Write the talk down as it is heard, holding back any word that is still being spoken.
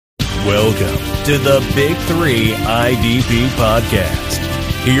Welcome to the Big 3 IDP Podcast.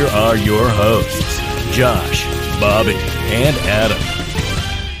 Here are your hosts, Josh, Bobby, and Adam.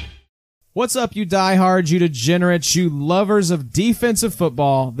 What's up, you diehards, you degenerates, you lovers of defensive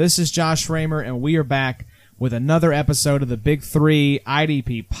football? This is Josh Raymer, and we are back with another episode of the Big 3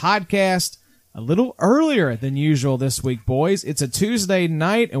 IDP Podcast. A little earlier than usual this week, boys. It's a Tuesday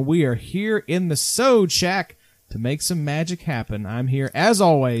night, and we are here in the Sode Shack to make some magic happen. I'm here, as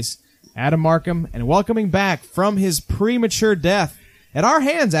always, Adam Markham, and welcoming back from his premature death at our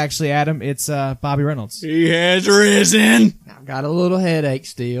hands, actually, Adam, it's Bobby Reynolds. He has risen. I've got a little headache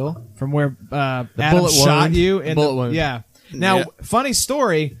still. From where Adam shot you. In bullet wound. Yeah. Now, funny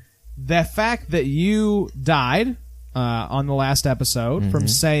story, the fact that you died on the last episode from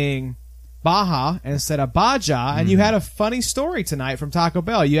saying Baja instead of Baja, and you had a funny story tonight from Taco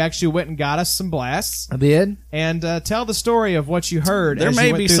Bell. You actually went and got us some blasts. I did. And tell the story of what you heard There as may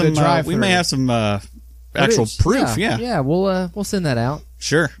you went be through some. the drive-thru. We may have some actual proof. Yeah. We'll send that out.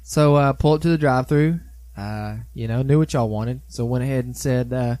 Sure. So pull up to the drive-thru. Knew what y'all wanted, so went ahead and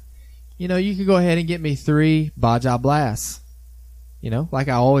said, you could go ahead and get me 3 Baja blasts. Like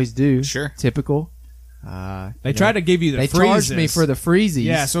I always do. Sure. Typical. They tried to give you the They freezes. charged me for the freezies.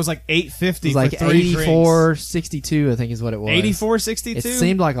 Yeah, so it was like $8.50 It was like for 3 $84.62, I think is what it was. $84.62? It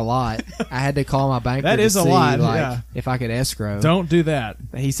seemed like a lot. I had to call my banker. That is to a see, lot, yeah. if I could escrow. Don't do that.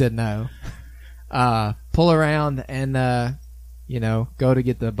 He said no. Pull around and go to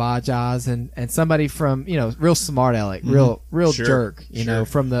get the Bajas and somebody from real smart aleck, real Sure. jerk,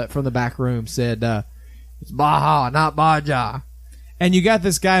 from the back room said it's Baja, not Baja. And you got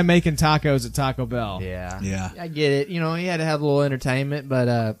this guy making tacos at Taco Bell. Yeah. I get it. He had to have a little entertainment,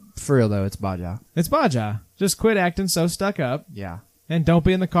 but for real though, it's Baja. It's Baja. Just quit acting so stuck up. Yeah. And don't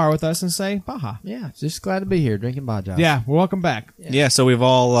be in the car with us and say Baja. Yeah. Just glad to be here drinking Baja. Yeah, welcome back. Yeah. So we've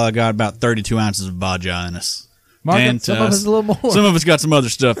all got about 32 ounces of Baja in us. Markham, And Some of us a little more. some of us got some other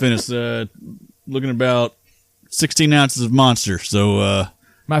stuff in us. Looking about 16 ounces of Monster. So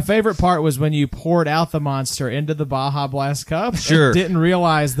my favorite part was when you poured out the Monster into the Baja Blast cup. Sure. And didn't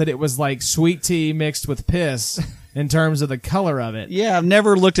realize that it was like sweet tea mixed with piss in terms of the color of it. yeah, I've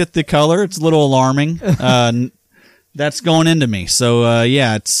never looked at the color. It's a little alarming. That's going into me. So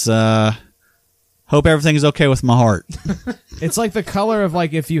it's. Hope everything is okay with my heart. It's like the color of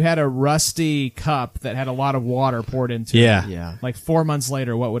like if you had a rusty cup that had a lot of water poured into it. Yeah. Like 4 months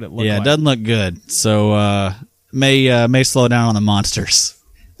later, what would it look Yeah, like? it doesn't look good. So may slow down on the Monsters.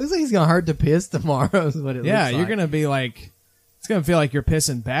 Looks like he's gonna hurt the piss tomorrow. Is what it Yeah, looks you're like. going to be like, it's going to feel like you're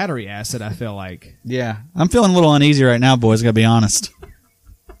pissing battery acid, I feel like. Yeah, I'm feeling a little uneasy right now, boys. Gotta be honest.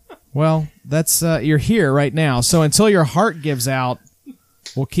 Well, that's you're here right now. So until your heart gives out,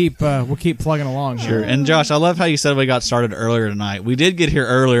 we'll keep plugging along here. Sure. And Josh, I love how you said we got started earlier tonight. We did get here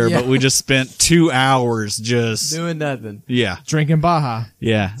earlier, Yeah. but we just spent 2 hours just doing nothing. yeah. Drinking Baja.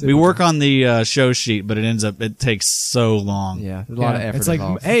 Yeah. We work on the show sheet, but it takes so long. Yeah, there's a lot of effort It's like,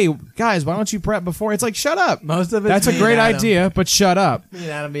 involved. hey, guys, why don't you prep before? It's like, shut up. Most of it's That's a me and great Adam. idea, but shut up. Me and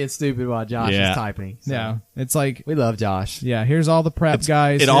Adam being stupid while Josh Yeah. is typing. So Yeah. It's like, we love Josh. yeah, here's all the prep,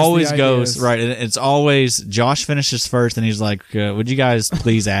 guys. It Here's always the goes ideas. right. It's always Josh finishes first, and he's like, "Would you guys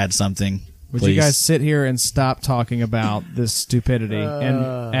please add something? Would please?" you guys sit here and stop talking about this stupidity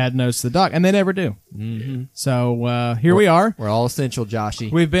and add notes to the doc? And they never do. Mm-hmm. So here we are. We're all essential,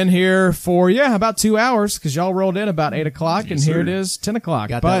 Joshy. We've been here for, about 2 hours because y'all rolled in about 8 o'clock, and here it is, 10 o'clock.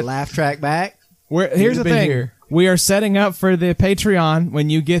 Got but that laugh track back. here's the been thing. here. We are setting up for the Patreon when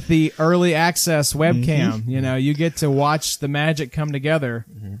you get the early access webcam. You get to watch the magic come together.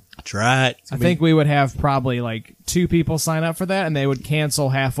 That's right. I think we would have probably like 2 people sign up for that, and they would cancel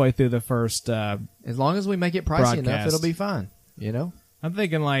halfway through the first. As long as we make it pricey enough, Broadcast. it'll be fine. I'm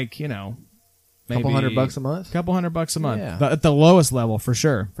thinking like maybe Couple $100 a month? Couple $100 a month. Yeah. At the lowest level for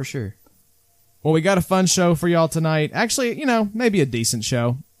sure. For sure. Well, we got a fun show for y'all tonight. Actually, maybe a decent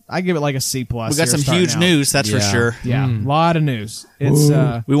show. I give it like a C+. We got some huge news, that's for Yeah. sure. Yeah, a lot of news. It's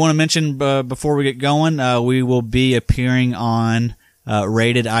We want to mention before we get going, we will be appearing on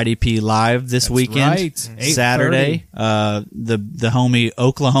Rated IDP Live this weekend, right. 8:30. Saturday. The homie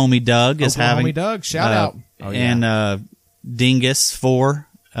Oklahoma Doug is Oklahoma having Doug, shout out. and Dingus 4,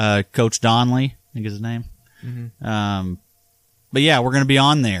 Coach Donley, I think is his name. But yeah, we're going to be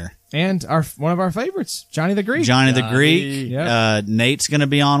on there. And one of our favorites, Johnny the Greek. Johnny the Greek. Yep. Nate's going to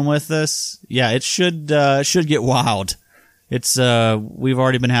be on with us. Yeah, it should get wild. It's we've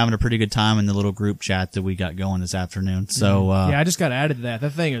already been having a pretty good time in the little group chat that we got going this afternoon. So yeah, I just got added to that.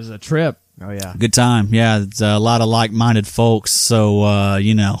 That thing is a trip. Oh, yeah. good time. Yeah, it's a lot of like-minded folks. So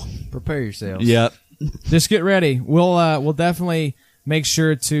Prepare yourselves. Yep. Just get ready. We'll definitely make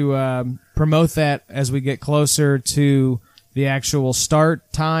sure to promote that as we get closer to the actual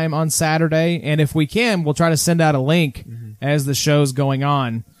start time on Saturday. And if we can, we'll try to send out a link as the show's going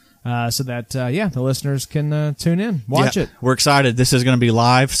on. So that, the listeners can tune in, watch it. We're excited. This is going to be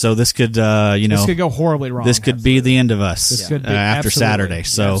live, so this could, this could go horribly wrong. This could be the end of us This could be, after absolutely. Saturday.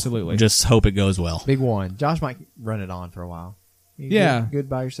 So Absolutely. just hope it goes well. Big one. Josh might run it on for a while. You Yeah. Good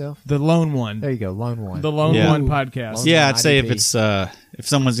by yourself? The lone one. There you go. Lone one. The lone Yeah. one podcast. Lone- Yeah, I'd say if IDP. it's if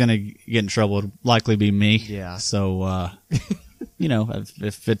someone's going to get in trouble, it'll likely be me. Yeah. So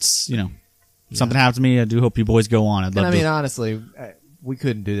if it's something happens to me, I do hope you boys go on. I'd love And I mean, to. honestly, we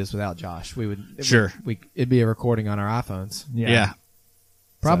couldn't do this without Josh. We would. Sure. It'd be a recording on our iPhones. Yeah.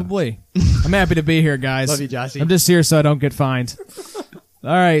 Probably. I'm happy to be here, guys. Love you, Joshy. I'm just here so I don't get fined. All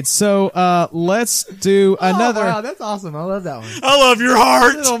right, so let's do another. Oh, wow, that's awesome. I love that one. I love your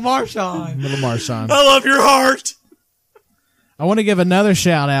heart. Little Marshawn. Little Marshawn. I love your heart. I want to give another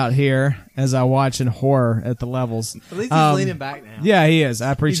shout out here as I watch in horror at the levels. At least he's leaning back now. Yeah, he is.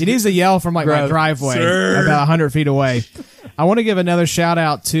 I appreciate. He needs to yell from like my Gross. driveway, Sir. about 100 feet away. I want to give another shout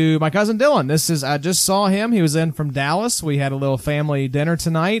out to my cousin Dylan. I just saw him. He was in from Dallas. We had a little family dinner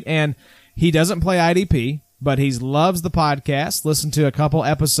tonight, and he doesn't play IDP, but he loves the podcast. Listened to a couple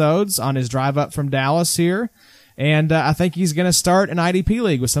episodes on his drive up from Dallas here, and I think he's going to start an IDP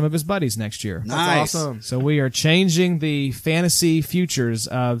league with some of his buddies next year. Nice. That's awesome. So we are changing the fantasy futures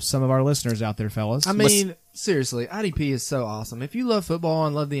of some of our listeners out there, fellas. I mean, seriously, IDP is so awesome. If you love football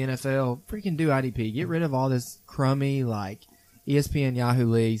and love the NFL, freaking do IDP. Get rid of all this crummy, like, ESPN, Yahoo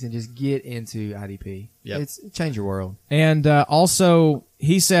leagues, and just get into IDP. Yep. It's change your world. And also,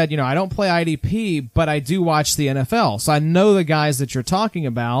 he said, I don't play IDP, but I do watch the NFL. So I know the guys that you're talking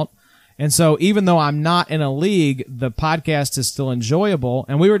about. And so even though I'm not in a league, the podcast is still enjoyable.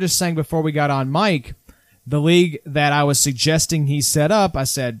 And we were just saying before we got on mic, the league that I was suggesting he set up, I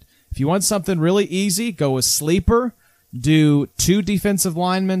said, if you want something really easy, go with Sleeper. Do 2 defensive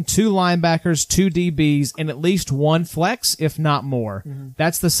linemen, 2 linebackers, 2 DBs, and at least 1 flex, if not more.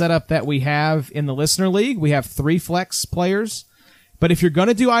 That's the setup that we have in the listener league. We have 3 flex players. But if you're going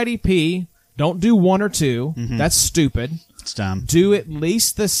to do IDP, don't do 1 or 2. That's stupid. It's time. Do at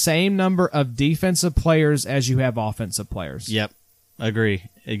least the same number of defensive players as you have offensive players. Yep. Agree.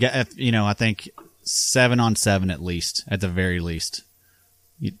 I think 7 on 7 at least, at the very least.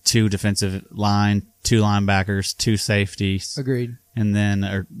 2 defensive line, 2 linebackers, 2 safeties, Agreed. and then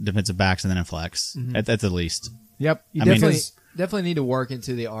or defensive backs, and then a flex at the least. Yep. You definitely need to work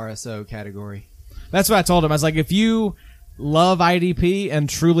into the RSO category. That's what I told him. I was like, if you love IDP and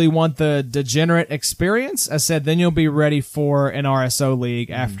truly want the degenerate experience, I said, then you'll be ready for an RSO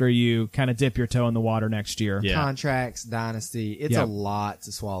league after you kind of dip your toe in the water next year. Yeah. Contracts, dynasty. It's Yep. a lot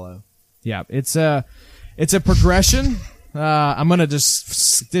to swallow. Yeah. It's a progression. I'm going to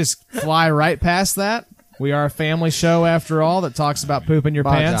just fly right past that. We are a family show, after all, that talks about pooping your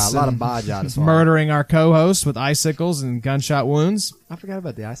pants. A lot of and baja to swallow. murdering our co-host with icicles and gunshot wounds. I forgot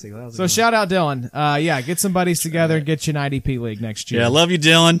about the icicle. That was a So good shout out Dylan. Get some buddies together and get you an IDP league next year. Yeah, I love you,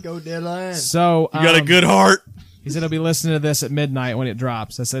 Dylan. one. Go Dylan. So You got a good heart. He said he'll be listening to this at midnight when it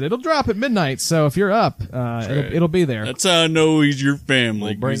drops. I said it'll drop at midnight, so if you're up, it'll be there. That's how I know he's your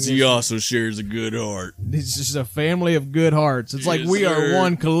family, bring because he also shares a good heart. It's just a family of good hearts. It's like Yes, we sir. are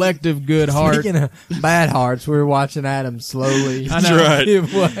one collective good heart. Speaking of bad hearts, we were watching Adam slowly. I know. right.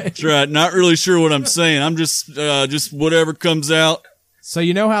 give way. That's right. Not really sure what I'm saying. I'm just whatever comes out. So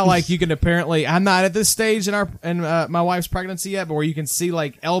you know how like you can apparently, I'm not at this stage in my wife's pregnancy yet, but where you can see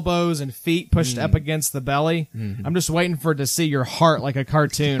like elbows and feet pushed up against the belly. I'm just waiting for it to see your heart like a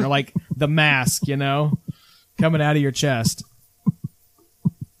cartoon or like the mask, coming out of your chest.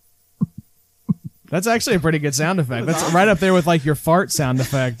 That's actually a pretty good sound effect. That's right up there with like your fart sound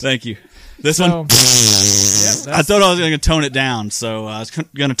effect. Thank you. This So, one, yeah, I thought I was going to tone it down, so I was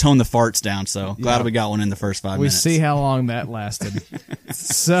going to tone the farts down. So glad we got one in the first 5 we minutes. see how long that lasted.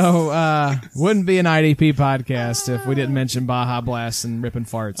 So, wouldn't be an IDP podcast if we didn't mention Baja Blasts and ripping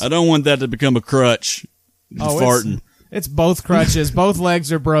farts. I don't want that to become a crutch. Farting. It's both crutches. Both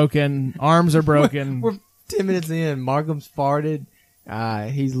legs are broken. Arms are broken. We're 10 minutes in. Markham's farted.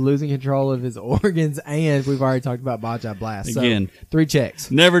 He's losing control of his organs, and we've already talked about Baja Blast. So, Again. 3 checks.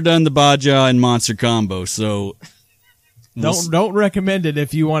 Never done the Baja and Monster combo, so Don't recommend it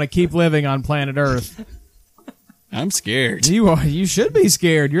if you want to keep living on planet Earth. I'm scared. You should be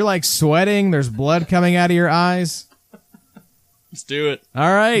scared. You're like sweating. There's blood coming out of your eyes. Let's do it.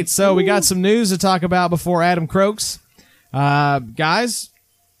 All right, so we got some news to talk about before Adam croaks. Guys,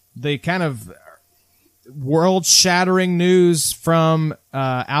 they kind of world-shattering news from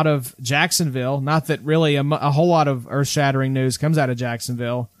out of Jacksonville. Not that really a whole lot of earth-shattering news comes out of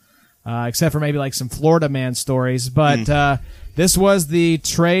Jacksonville, except for maybe like some Florida man stories. But this was the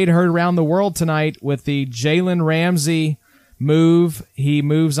trade heard around the world tonight with the Jalen Ramsey move. He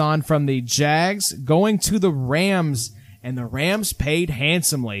moves on from the Jags, going to the Rams, and the Rams paid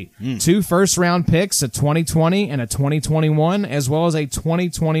handsomely. 2 first-round picks, a 2020 and a 2021, as well as a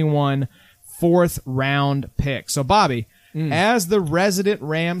 2021 4th-round pick. So, Bobby, as the resident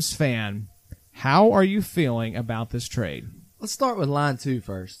Rams fan, how are you feeling about this trade? Let's start with line 2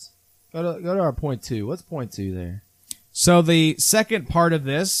 first. Go to our point 2. What's point 2 there? So the second part of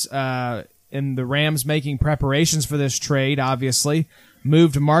this, in the Rams making preparations for this trade, obviously,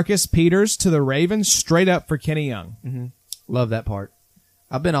 moved Marcus Peters to the Ravens straight up for Kenny Young. Mm-hmm. Love that part.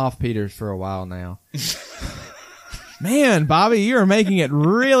 I've been off Peters for a while now. Man, Bobby, you are making it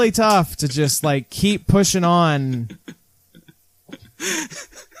really tough to just like keep pushing on.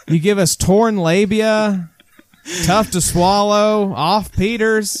 You give us torn labia, tough to swallow, off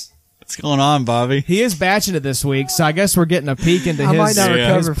Peters. What's going on, Bobby? He is batching it this week, so I guess we're getting a peek into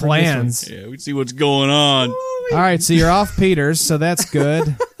his plans. Yeah, we see what's going on. All right, so you're off Peters, so that's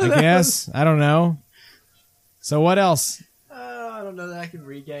good, I guess. I don't know. So what else? I don't know that I can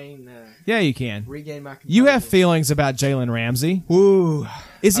regain. Yeah, you can. Regain my composure. You have feelings about Jalen Ramsey. Woo.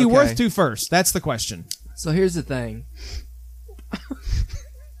 Is he Okay. worth 2 firsts? That's the question. So here's the thing.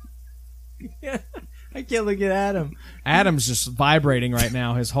 I can't look at Adam. Adam's just vibrating right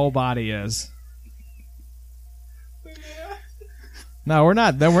now. His whole body is. No, we're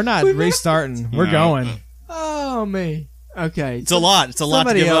not. We're not restarting. We're going. Oh, me. Okay. It's a lot. It's a lot to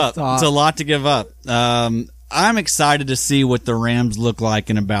Somebody give else up. talk. It's a lot to give up. I'm excited to see what the Rams look like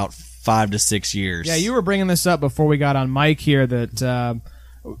in about 5 to 6 years. Yeah, you were bringing this up before we got on mic here. That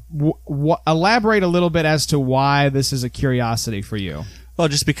elaborate a little bit as to why this is a curiosity for you. Well,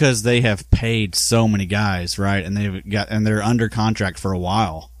 just because they have paid so many guys, right? And they're under contract for a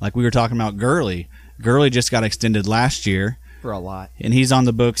while. Like we were talking about Gurley. Gurley just got extended last year. For a lot. And he's on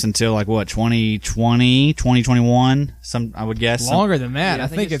the books until, 2020, 2021, I would guess. Longer than that. Yeah, I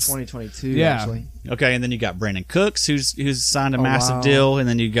think it's 2022, actually. Okay, and then you got Brandon Cooks, who's signed a massive wow. deal, and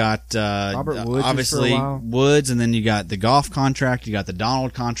then you got Robert Woods obviously for a while. Woods, and then you got the Goff contract, you got the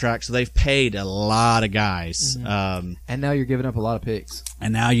Donald contract, so they've paid a lot of guys. Mm-hmm. And now you're giving up a lot of picks.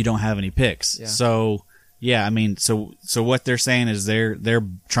 And now you don't have any picks. Yeah. So yeah, I mean, so what they're saying is they're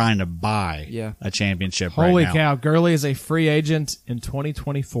trying to buy a championship Holy right now. cow, Gurley is a free agent in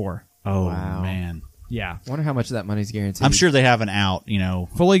 2024. Oh Wow. man. Yeah. Wonder how much of that money's guaranteed. I'm sure they have an out,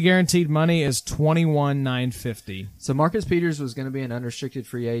 Fully guaranteed money is $21,950. So Marcus Peters was going to be an unrestricted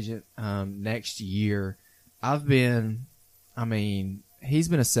free agent next year. He's been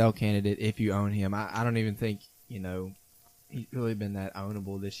a sell candidate if you own him. I don't even think, he's really been that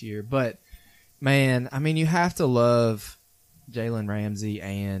ownable this year. But, man, you have to love Jalen Ramsey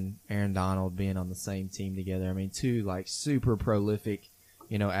and Aaron Donald being on the same team together. Two, super prolific,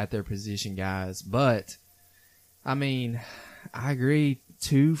 at their position guys. But, I agree,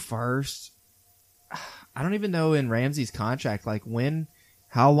 2 first. I don't even know in Ramsey's contract,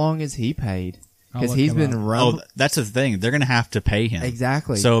 how long is he paid? Because he's been running. Oh, that's the thing. They're going to have to pay him.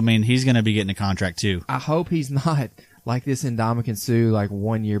 Exactly. So, he's going to be getting a contract too. I hope he's not like this in Ndamukong Suh,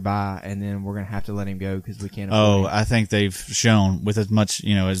 1 year by, and then we're going to have to let him go because we can't afford him. I think they've shown with as much,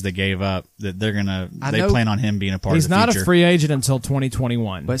 as they gave up that they plan on him being a part of the future. He's not a free agent until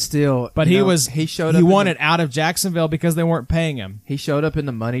 2021. But still, he showed up. He wanted out of Jacksonville because they weren't paying him. He showed up in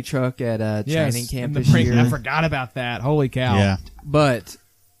the money truck at training camp this year. I forgot about that. Holy cow. Yeah. But,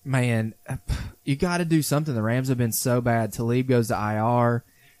 man, you got to do something. The Rams have been so bad. Talib goes to IR.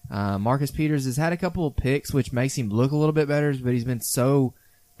 Marcus Peters has had a couple of picks, which makes him look a little bit better, but he's been so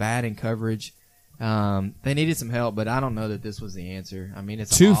bad in coverage. They needed some help, but I don't know that this was the answer.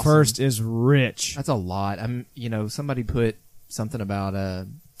 It's 2 awesome. first is rich. That's a lot. Somebody put something about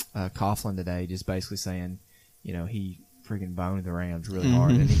Coughlin today, just basically saying, he freaking boned the Rams really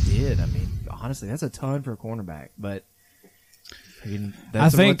hard, and he did. Honestly, that's a ton for a cornerback, but. I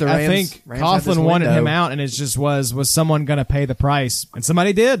think Coughlin wanted him out, and it just was someone going to pay the price, and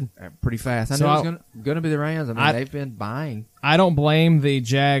somebody did pretty fast. I knew it was going to be the Rams. They've been buying. I don't blame the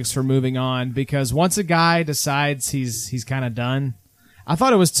Jags for moving on because once a guy decides he's kind of done, I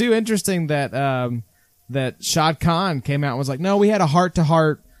thought it was too interesting that Shad Khan came out and was like, "No, we had a heart to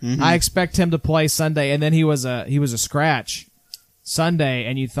heart. I expect him to play Sunday," and then he was a scratch Sunday,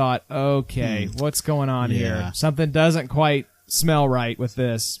 and you thought, "Okay, what's going on here? Something doesn't quite smell right with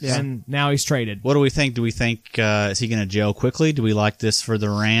this, and now he's traded. What do we think? Do we think is he going to gel quickly? Do we like this for the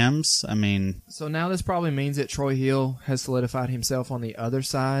Rams? I mean, so now this probably means that Troy Hill has solidified himself on the other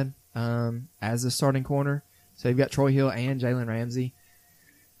side as the starting corner. So you've got Troy Hill and Jalen Ramsey.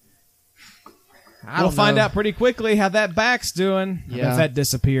 We'll find out pretty quickly how that back's doing. Yeah. If that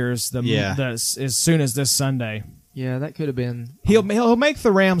disappears as soon as this Sunday. Yeah, that could have been. He'll make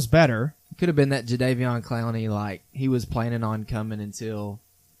the Rams better. Could have been that Jadeveon Clowney, like he was planning on coming until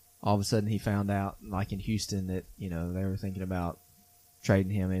all of a sudden he found out, like in Houston, that they were thinking about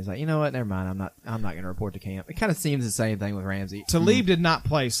trading him. And he's like, you know what? Never mind. I'm not going to report to camp. It kind of seems the same thing with Ramsey. Talib did not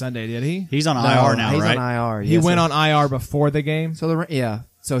play Sunday, did he? He's on IR now, he's right? on IR. He went on IR before the game. So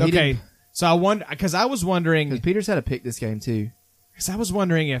So he didn't. So I wonder, because I was wondering, Because Peters had to pick this game too. because I was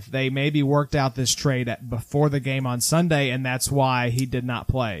wondering if they maybe worked out this trade before the game on Sunday, and that's why he did not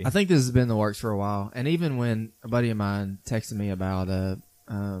play. I think this has been in the works for a while. And even when a buddy of mine texted me about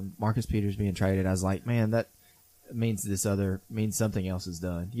Marcus Peters being traded, I was like, man, that means something else is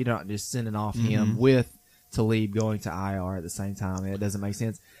done. You're not just sending off him with Talib going to IR at the same time. It doesn't make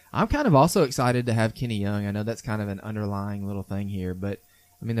sense. I'm kind of also excited to have Kenny Young. I know that's kind of an underlying little thing here, but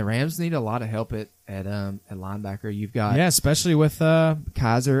I mean, the Rams need a lot of help at linebacker. You've got especially with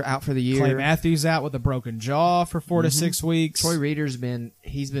Kaiser out for the year. Clay Matthews out with a broken jaw for 4 to 6 weeks. Troy Reader's been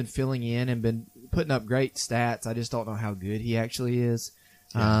filling in and been putting up great stats. I just don't know how good he actually is.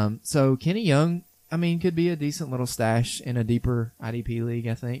 Yeah. So Kenny Young, I mean, could be a decent little stash in a deeper IDP league,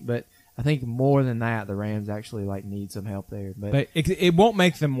 I think. But I think more than that, the Rams actually need some help there. But it won't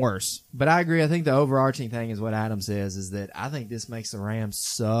make them worse. But I agree. I think the overarching thing is what Adam says, is that I think this makes the Rams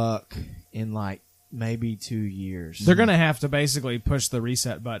suck in maybe 2 years. They're going to have to basically push the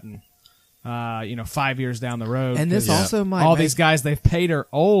reset button, 5 years down the road. And this also might all these guys they've paid are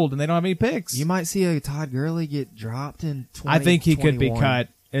old and they don't have any picks. You might see a Todd Gurley get dropped in 2021. I think he could be cut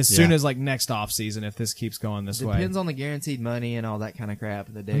as soon as next offseason if this keeps going this way. Depends on the guaranteed money and all that kind of crap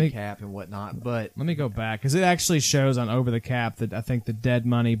and the dead cap and whatnot. But let me go back because it actually shows on Over the Cap that I think the dead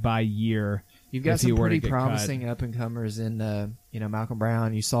money by year. You've got some pretty promising up and comers in Malcolm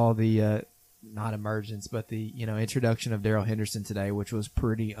Brown. You saw the not emergence, but the introduction of Darrell Henderson today, which was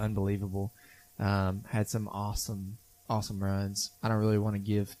pretty unbelievable. Had some awesome runs. I don't really want to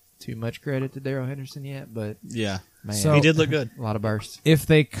give too much credit to Darrell Henderson yet, but man, he did look good. A lot of bursts. If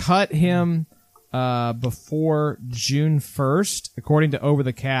they cut him before June 1st, according to Over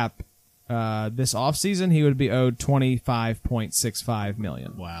the Cap, this offseason, he would be owed $25.65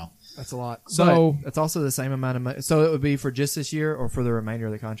 million. Wow. That's a lot. So but that's also the same amount of money. So it would be for just this year or for the remainder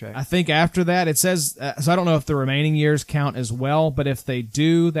of the contract? I think after that, it says, so I don't know if the remaining years count as well, but if they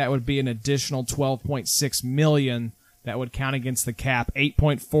do, that would be an additional $12.6 million that would count against the cap,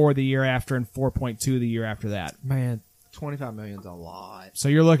 8.4 the year after and 4.2 the year after that. Man, $25 million is a lot. So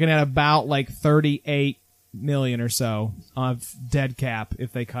you're looking at about $38 million or so of dead cap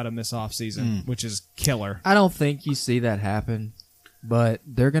if they cut him this offseason, which is killer. I don't think you see that happen, but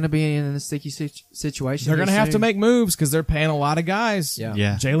they're going to be in a sticky situation. They're going to have to make moves because they're paying a lot of guys. Yeah.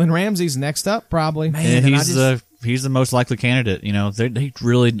 Jalen Ramsey's next up, probably. Man, and he's the most likely candidate. They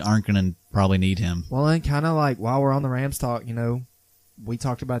really aren't going to probably need him. Well, and kind of while we're on the Rams talk, we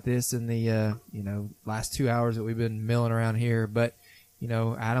talked about this in the last 2 hours that we've been milling around here. But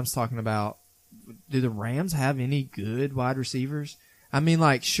Adam's talking about, do the Rams have any good wide receivers? I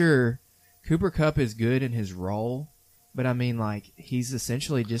mean, sure, Cooper Kupp is good in his role, but I mean, he's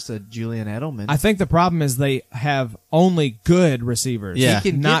essentially just a Julian Edelman. I think the problem is they have only good receivers. Yeah.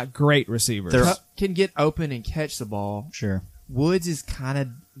 Not great receivers. Kupp can get open and catch the ball. Sure. Woods is kind of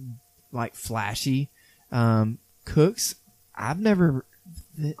flashy. Cooks, I've never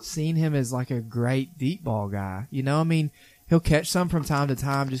seen him as a great deep ball guy. I mean, he'll catch some from time to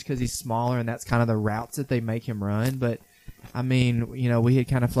time just because he's smaller and that's kind of the routes that they make him run. But I mean, we had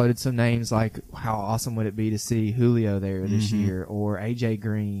kind of floated some names like how awesome would it be to see Julio there this year or AJ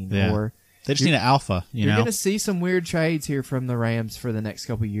Green or they just need an alpha. You're going to see some weird trades here from the Rams for the next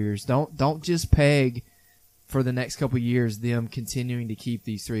couple of years. Don't just peg for the next couple of years them continuing to keep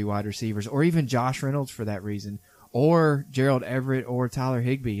these three wide receivers or even Josh Reynolds for that reason or Gerald Everett or Tyler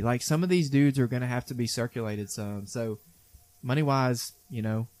Higbee. Some of these dudes are going to have to be circulated some. So money-wise,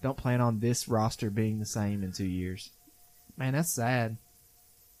 don't plan on this roster being the same in 2 years. Man, that's sad.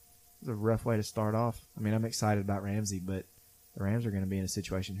 It's a rough way to start off. I mean, I'm excited about Ramsey, but the Rams are going to be in a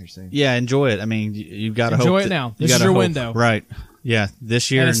situation here soon. Yeah, enjoy it. I mean, you've got to hope. Enjoy it now. This is your window. Right. Yeah,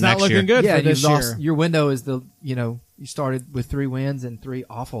 this year and it's next not looking year. good for this year. Your window is you started with 3 wins and 3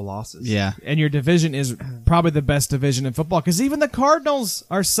 awful losses. Yeah. And your division is probably the best division in football because even the Cardinals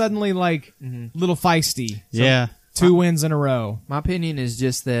are suddenly little feisty. Yeah. 2 wins in a row. My opinion is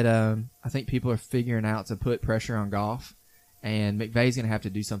just that I think people are figuring out to put pressure on Goff, and McVay's going to have to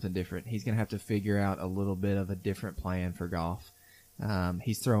do something different. He's going to have to figure out a little bit of a different plan for Goff.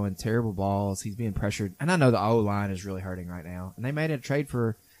 He's throwing terrible balls. He's being pressured. And I know the O-line is really hurting right now. And they made a trade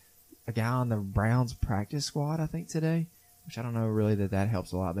for a guy on the Browns practice squad, I think, today, which I don't know really that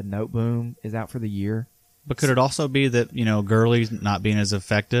helps a lot. But Noteboom is out for the year. But could it also be that, Gurley's not being as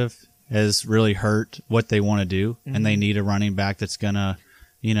effective has really hurt what they want to do, and they need a running back that's going to,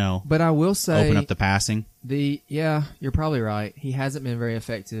 but I will say, open up the passing? Yeah, you're probably right. He hasn't been very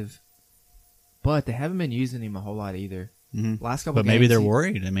effective, but they haven't been using him a whole lot either. Mm-hmm. Last couple but games, maybe they're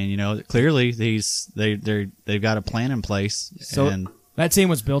worried. I mean, clearly they've got a plan in place. And that team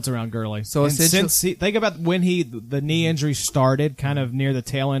was built around Gurley. So think about when the knee injury started, kind of near the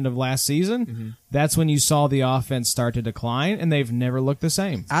tail end of last season. That's when you saw the offense start to decline, and they've never looked the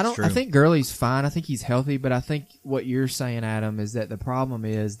same. I think Gurley's fine. I think he's healthy, but I think what you're saying, Adam, is that the problem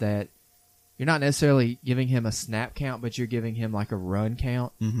is that you're not necessarily giving him a snap count, but you're giving him like a run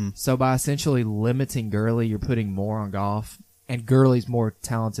count. Mm-hmm. So by essentially limiting Gurley, you're putting more on Goff, and Gurley's more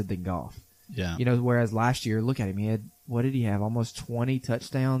talented than Goff. Yeah. Whereas last year, look at him. He had, what did he have? Almost 20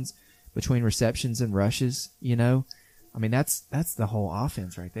 touchdowns between receptions and rushes, I mean, that's the whole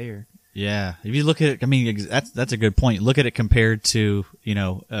offense right there. Yeah. If you look at it, I mean, that's a good point. Look at it compared to,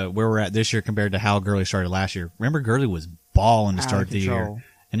 where we're at this year compared to how Gurley started last year. Remember, Gurley was balling to start the year.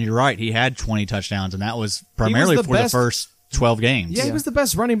 And you're right, he had 20 touchdowns, and that was primarily for the first 12 games. Yeah, he was the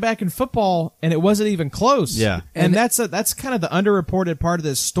best running back in football, and it wasn't even close. Yeah. And that's kind of the underreported part of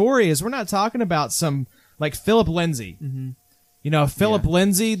this story is we're not talking about some, like Philip Lindsay. Mm-hmm. Philip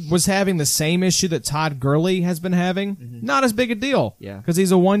Lindsay was having the same issue that Todd Gurley has been having. Mm-hmm. Not as big a deal. Yeah. Because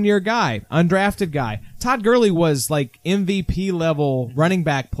he's a one-year guy, undrafted guy. Todd Gurley was like MVP-level running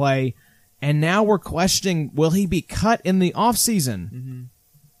back play, and now we're questioning, will he be cut in the offseason? Mm-hmm.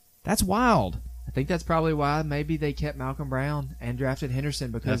 That's wild. I think that's probably why maybe they kept Malcolm Brown and drafted Henderson,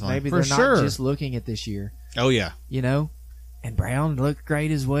 because maybe For they're sure. not just looking at this year. Oh, yeah. And Brown looked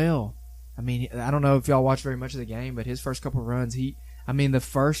great as well. I mean, I don't know if y'all watched very much of the game, but his first couple runs, the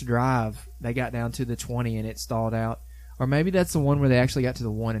first drive, they got down to the 20 and it stalled out. Or maybe that's the one where they actually got to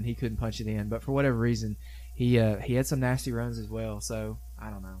the 1 and he couldn't punch it in. But for whatever reason, he had some nasty runs as well. So, I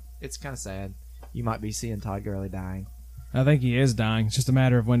don't know. It's kind of sad. You might be seeing Todd Gurley dying. I think he is dying. It's just a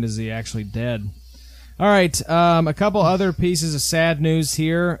matter of when is he actually dead. All right, a couple other pieces of sad news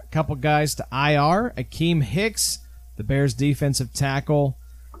here. A couple guys to IR. Akeem Hicks, the Bears' defensive tackle,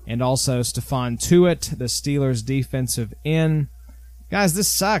 and also Stephon Tuitt, the Steelers' defensive end. Guys, this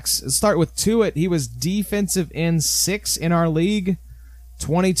sucks. Let's start with Tuitt. He was defensive end 6 in our league.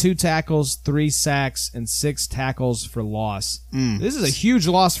 22 tackles, 3 sacks, and 6 tackles for loss. This is a huge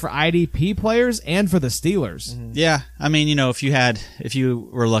loss for IDP players and for the Steelers. Mm-hmm. Yeah, I mean, if you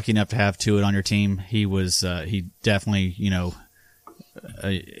were lucky enough to have Tuitt on your team, he definitely,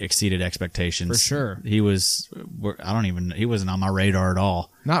 exceeded expectations. For sure. He wasn't on my radar at all.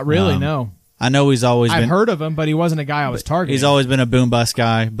 Not really, no. I know I've heard of him, but he wasn't a guy I was targeting. He's always been a boom bust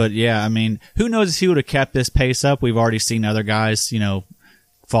guy, but yeah, I mean, who knows if he would have kept this pace up? We've already seen other guys,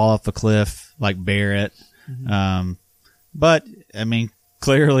 fall off a cliff like Barrett. Mm-hmm. But, I mean,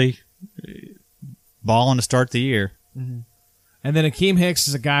 clearly balling to start the year. Mm-hmm. And then Akeem Hicks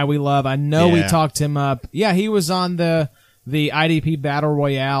is a guy we love. I know we talked him up. Yeah, he was on the IDP Battle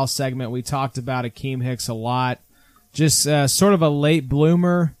Royale segment. We talked about Akeem Hicks a lot. Just sort of a late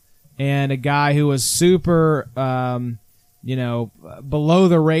bloomer and a guy who was super below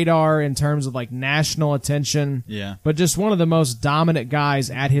the radar in terms of like national attention. Yeah. But just one of the most dominant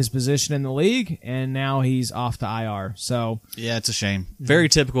guys at his position in the league, and now he's off to IR. So yeah, it's a shame. Very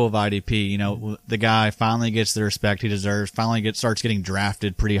typical of IDP. The guy finally gets the respect he deserves, starts getting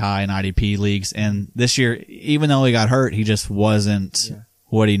drafted pretty high in IDP leagues, and this year, even though he got hurt, he just wasn't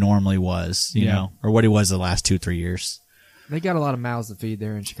what he normally was, or what he was the last 2-3 years. They got a lot of mouths to feed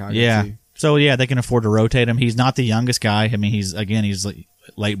there in Chicago, too. So, yeah, they can afford to rotate him. He's not the youngest guy. I mean, he's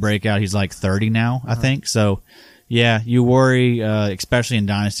late breakout. He's like 30 now, I think. So, yeah, you worry, especially in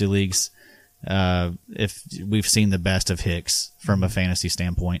dynasty leagues, if we've seen the best of Hicks from a fantasy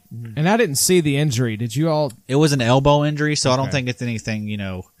standpoint. And I didn't see the injury. Did you all? It was an elbow injury, so I don't think it's anything,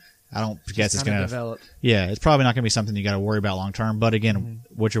 I don't guess it's going to develop. Yeah, it's probably not going to be something you got to worry about long term. But again,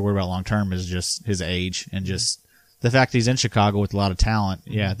 what you're worried about long term is just his age and just the fact that he's in Chicago with a lot of talent.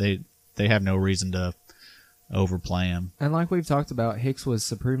 Yeah, they have no reason to overplay him. And like we've talked about, Hicks was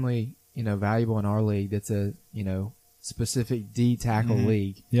supremely, valuable in our league. That's a, specific D tackle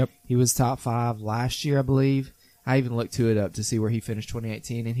league. Yep. He was top 5 last year, I believe. I even looked it up to see where he finished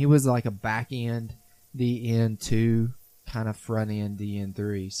 2018, and he was like a back end DN 2, kind of front end DN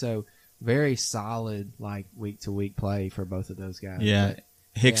 3. So very solid, like week to week play for both of those guys. Yeah. But,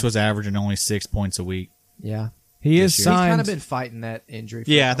 Hicks was averaging only 6 points a week. yeah. He is This year. He's signed. kind of been fighting that injury. For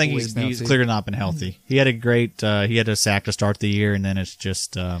Yeah, a I think couple he's weeks now, too. clearly not been healthy. He had a great, he had a sack to start the year, and then it's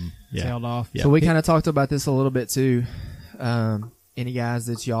just, tailed off. Yeah. So we kind of talked about this a little bit too. Any guys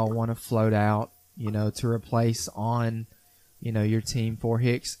that y'all want to float out, to replace on, your team for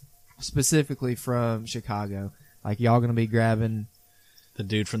Hicks, specifically from Chicago? Like y'all going to be grabbing, The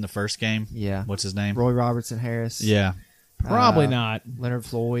dude from the first game. yeah, What's his name? Roy Robertson Harris, Yeah. Probably not. Leonard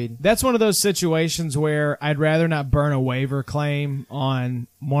Floyd. That's one of those situations where I'd rather not burn a waiver claim on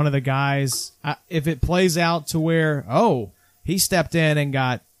one of the guys. If it plays out to where, he stepped in and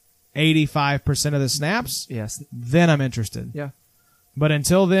got 85% of the snaps, Yes, then I'm interested. yeah. But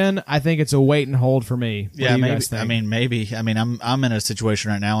until then, I think it's a wait and hold for me. What do you maybe. guys think? Maybe. I'm in a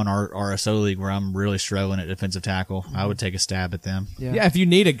situation right now in our RSO league where I'm really struggling at defensive tackle. I would take a stab at them. Yeah, if you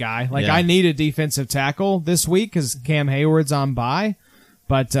need a guy. Like, Yeah. I need a defensive tackle this week because Cam Hayward's on bye.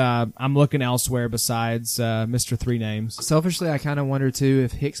 But I'm looking elsewhere besides Mr. Three Names. Selfishly, I kind of wonder too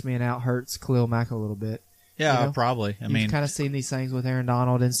if Hicks being out hurts Khalil Mack a little bit. Yeah, probably. You've kind of seen these things with Aaron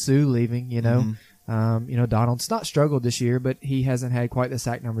Donald and Sue leaving. Mm-hmm. Donald's not struggled this year, but he hasn't had quite the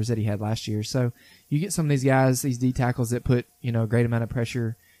sack numbers that he had last year. So you get some of these guys, these D tackles that put a great amount of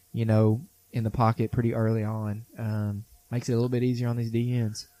pressure, in the pocket pretty early on. Makes it a little bit easier on these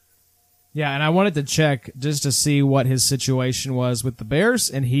DNs. Yeah, and I wanted to check just to see what his situation was with the Bears,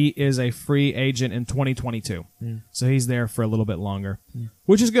 and he is a free agent in 2022. So he's there for a little bit longer,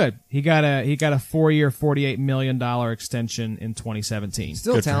 which is good. He got a 4-year, $48 million extension in 2017.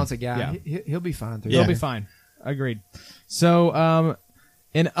 Still a Good for him. talented guy. Yeah. He'll be fine through He'll there. be fine. Agreed. So,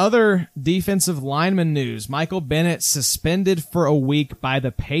 in other defensive lineman news, Michael Bennett suspended for a week by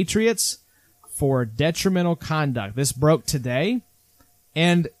the Patriots for detrimental conduct. This broke today,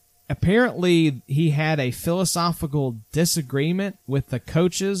 and apparently he had a philosophical disagreement with the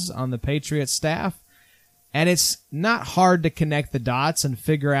coaches on the Patriots staff, and it's not hard to connect the dots and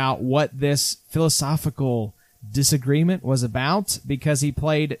figure out what this philosophical disagreement was about because he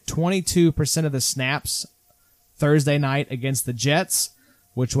played 22% of the snaps Thursday night against the Jets,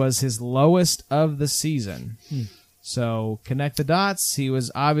 which was his lowest of the season. So connect the dots. He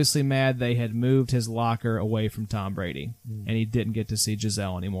was obviously mad they had moved his locker away from Tom Brady, and he didn't get to see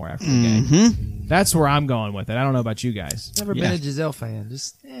Giselle anymore after the game. That's where I'm going with it. I don't know about you guys. Never been a Giselle fan.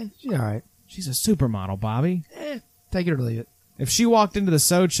 Just, she's all right. She's a supermodel, Bobby. Take it or leave it. If she walked into the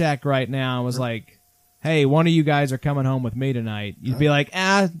Sochak right now and was like, hey, one of you guys are coming home with me tonight, you'd be like,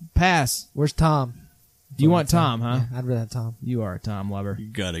 pass. Where's Tom? You want Tom, huh? Yeah, I'd rather have Tom. You are a Tom lover. You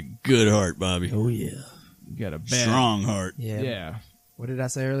got a good heart, Bobby. Oh, yeah. You got a bad. Strong heart. Yeah. What did I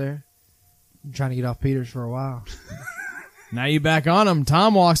say earlier? I'm trying to get off Peters for a while. Now you back on him.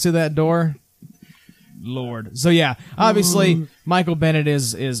 Tom walks through that door. Lord. So yeah, obviously Michael Bennett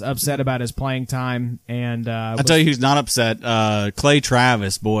is upset about his playing time, and I'll tell you who's not upset. Clay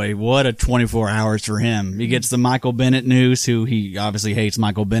Travis, boy, what a 24 hours for him. He gets the Michael Bennett news, who he obviously hates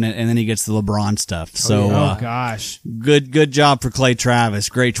Michael Bennett, and then he gets the LeBron stuff. So oh gosh, good job for Clay Travis.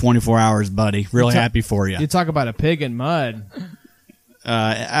 Great 24 hours, buddy. Really happy for you. you talk about a pig in mud.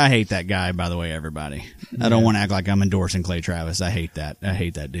 I hate that guy, by the way, everybody. I don't want to act like I'm endorsing Clay Travis. I hate that. I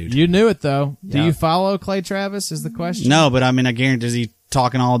hate that dude. You knew it though. Do Yeah. you follow Clay Travis? Is the question? No, but I mean, I guarantee, is he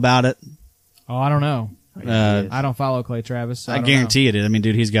talking all about it? Oh, I don't know. Uh, I don't follow Clay Travis. So I I don't guarantee it is. I mean,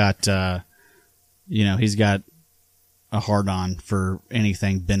 dude, he's got, he's got a hard on for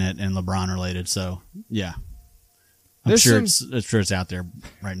anything Bennett and LeBron related. So yeah, I'm sure it's out there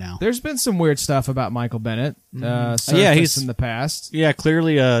right now. There's been some weird stuff about Michael Bennett. Yeah, Surfaced he's in the past. Yeah,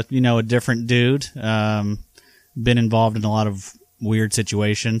 clearly a different dude. Been involved in a lot of weird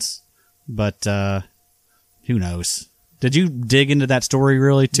situations, but who knows? Did you dig into that story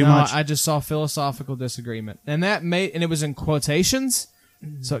really too much? I just saw philosophical disagreement, and it was in quotations,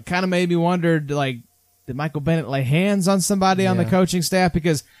 so it kind of made me wonder, like, did Michael Bennett lay hands on somebody on the coaching staff?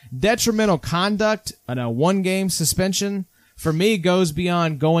 Because detrimental conduct and a 1-game suspension for me goes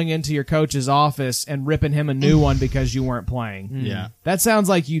beyond going into your coach's office and ripping him a new one because you weren't playing. Yeah, That sounds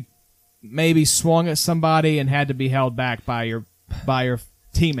like you maybe swung at somebody and had to be held back by your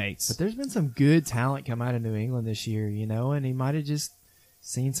teammates. But there's been some good talent come out of New England this year, and he might have just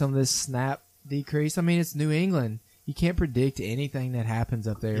seen some of this snap decrease. I mean, it's New England. You can't predict anything that happens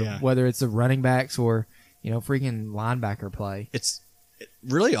up there, whether it's the running backs or, freaking linebacker play. It's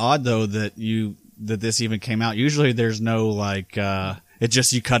really odd though that this even came out. Usually there's no it's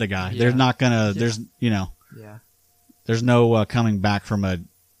just you cut a guy. Yeah. There's not gonna Yeah. there's no coming back from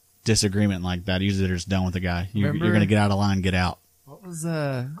disagreement like that. Usually they're just done with the guy. You're Remember- going to get out of line, get out. What was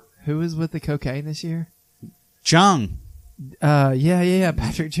who was with the cocaine this year? Chung. Yeah,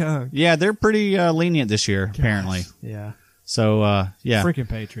 Patrick Chung. Yeah, they're pretty lenient this year, apparently. Yeah. So, yeah. Freaking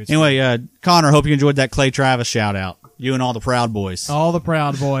Patriots. Anyway, Connor, hope you enjoyed that Clay Travis shout out. You and all the Proud Boys. All the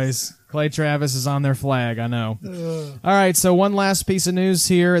Proud Boys. Clay Travis is on their flag, I know. All right, so one last piece of news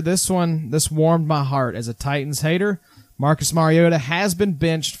here. This warmed my heart as a Titans hater. Marcus Mariota has been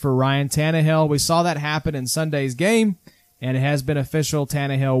benched for Ryan Tannehill. We saw that happen in Sunday's game, and it has been official.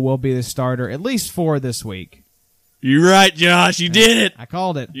 Tannehill will be the starter, at least for this week. You're right, Josh. You did it. I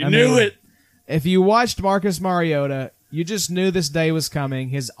called it. You knew it. If you watched Marcus Mariota, you just knew this day was coming.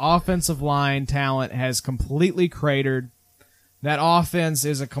 His offensive line talent has completely cratered. That offense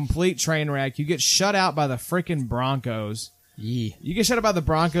is a complete train wreck. You get shut out by the freaking Broncos. Yeah. You get shut out by the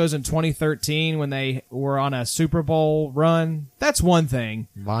Broncos in 2013 when they were on a Super Bowl run. That's one thing.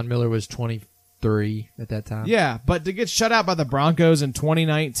 Von Miller was 23 at that time. Yeah, but to get shut out by the Broncos in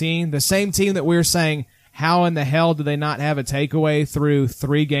 2019, the same team that we were saying, how in the hell do they not have a takeaway through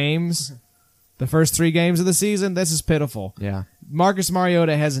 3 games? The first 3 games of the season? This is pitiful. Yeah. Marcus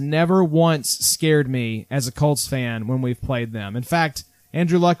Mariota has never once scared me as a Colts fan when we've played them. In fact,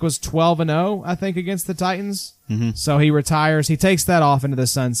 Andrew Luck was 12-0, I think, against the Titans. Mm-hmm. So he retires. He takes that off into the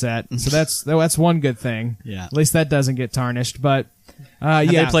sunset. So that's one good thing. Yeah. At least that doesn't get tarnished. But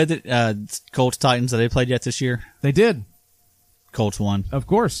Have yeah, they played the Colts Titans? Have they played yet this year? they did, Colts won. of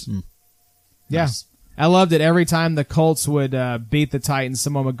course. Yeah. Nice. I loved it. Every time the Colts would beat the Titans,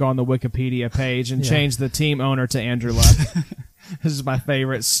 someone would go on the Wikipedia page and change the team owner to Andrew Luck. This is my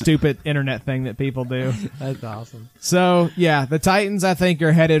favorite stupid internet thing that people do. That's awesome. So, yeah, the Titans, I think,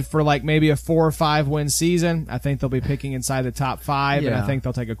 are headed for like maybe a 4 or 5 win season. I think they'll be picking inside the top 5, and I Yeah. think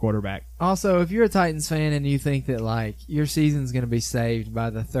they'll take a quarterback. Also, if you're a Titans fan and you think that like your season's going to be saved by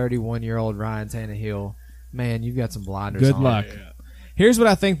the 31-year-old Ryan Tannehill, man, you've got some blinders Good on. luck. Here's what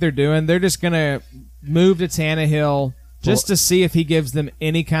I think they're doing. They're just going to move to Tannehill just to see if he gives them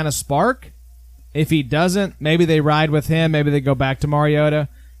any kind of spark. If he doesn't, maybe they ride with him. Maybe they go back to Mariota.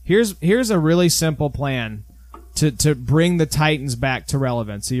 Here's a really simple plan to bring the Titans back to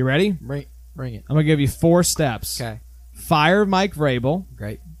relevance. Are you ready? Bring it. I'm going to give you 4 steps. Okay. Fire Mike Vrabel.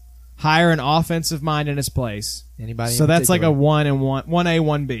 Great. Hire an offensive mind in his place. Anybody? So in that's like a particular? 1A,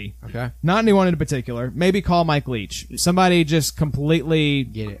 1B. Okay. Not anyone in particular. Maybe call Mike Leach. Somebody just completely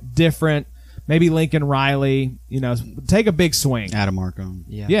Get it. different. Maybe Lincoln Riley. Take a big swing. Adam Marco.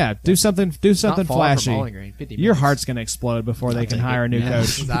 Yeah, do something Not far from flashy. Bowling Green, 50 Your minutes. hear's going to explode before they can take hire it. a new Yeah,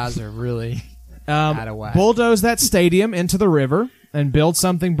 coach. his eyes are really out of whack. Bulldoze that stadium into the river and build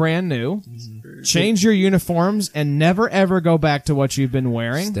something brand new. Change your uniforms and never ever go back to what you've been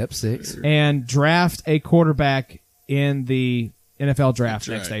wearing. Step 6. And draft a quarterback in the NFL draft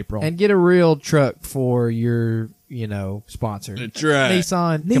That's next right. April. And get a real truck for your, sponsor. That's right.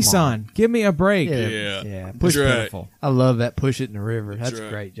 Nissan. come on. Nissan, give me a break. Yeah. Yeah. Push That's right. pitiful. I love that. Push it in the river. That's right.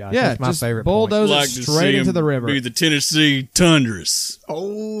 great, Josh. Yeah, That's my just favorite bulldoze point. it Like to straight see into him the river. Be the Tennessee Tundras.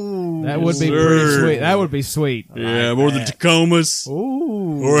 Oh. That would be Yes, pretty sir. sweet. That would be sweet. Yeah, or the Tacomas.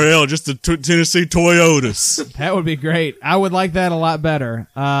 Ooh. Or hell, just the Tennessee Toyotas. That would be great. I would like that a lot better.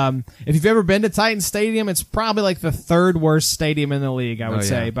 If you've ever been to Titan Stadium, it's probably like the 3rd worst stadium in the league, I would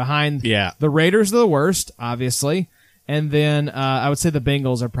say. yeah. Behind Yeah. the Raiders are the worst, obviously. And then I would say the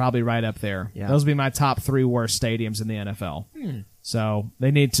Bengals are probably right up there. Yeah. Those would be my top 3 worst stadiums in the NFL. So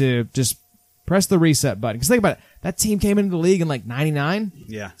they need to just press the reset button. Because think about it. That team came into the league in like 99.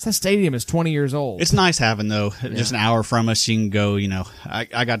 Yeah. So that stadium is 20 years old. It's nice having, though, just an hour from us, you can go,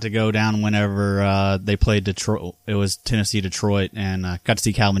 I got to go down whenever they played Detroit. It was Tennessee-Detroit, and got to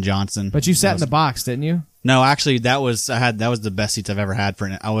see Calvin Johnson. But you sat in the box, didn't you? No, actually, that was the best seats I've ever had for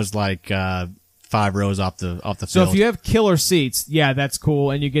it. I was like 5 rows off the field. So if you have killer seats, yeah, that's cool,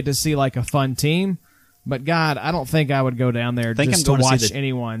 and you get to see like a fun team. But God, I don't think I would go down there think just I'm to going to see watch the-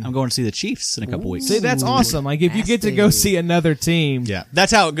 anyone. I'm going to see the Chiefs in a couple weeks. See, that's awesome. Like if you get to go nasty. see another team, Yeah,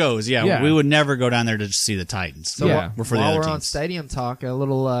 that's how it goes. Yeah, Yeah. we would never go down there to just see the Titans. So Yeah. we're for the While other we're on teams. stadium talk, a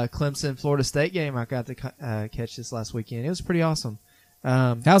little Clemson Florida State game I got to catch this last weekend. It was pretty awesome.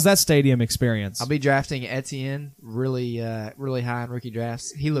 how's that stadium experience? I'll be drafting Etienne really high in rookie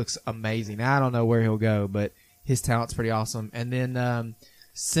drafts. He looks amazing. Now, I don't know where he'll go, but his talent's pretty awesome. And then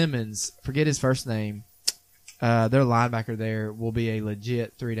Simmons, forget his first name. Their linebacker there will be a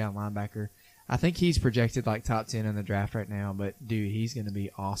legit 3-down linebacker. I think he's projected like top 10 in the draft right now, but dude, he's going to be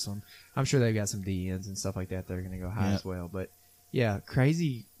awesome. I'm sure they've got some DNs and stuff like that that are going to go high Yeah. as well. But yeah,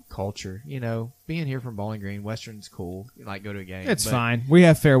 crazy culture. Being here from Bowling Green, Western's cool. Like, go to a game. It's but, fine. We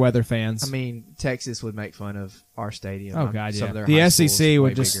have fair weather fans. I mean, Texas would make fun of our stadium. Oh God, Some yeah. of their The high SEC schools would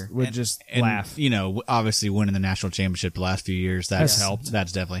way just bigger. would just And, laugh. obviously winning the national championship the last few years, that's helped.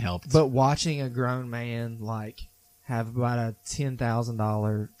 That's definitely helped. But watching a grown man have about a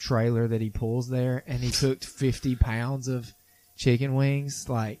 $10,000 trailer that he pulls there, and he cooked 50 pounds of chicken wings,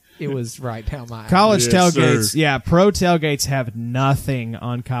 it was right down my alley. College Yes, tailgates, sir. pro tailgates have nothing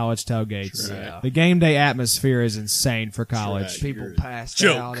on college tailgates. Trash. The game day atmosphere is insane for college. Trash. People passed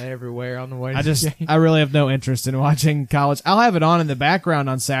Joke. out everywhere on the way to the game. I really have no interest in watching college. I'll have it on in the background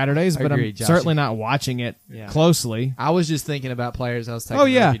on Saturdays, but Agree, I'm Joshy. certainly not watching it Yeah. closely. I was just thinking about players I was taking Oh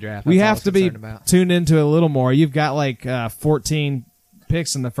in the yeah, rookie draft. we That's all I have was to be concerned about. tuned into it a little more. You've got 14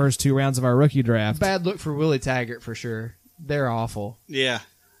 picks in the first 2 rounds of our rookie draft. Bad look for Willie Taggart for sure. They're awful. yeah.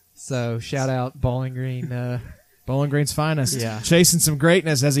 So shout out Bowling Green. Bowling Green's finest. Yeah. Chasing some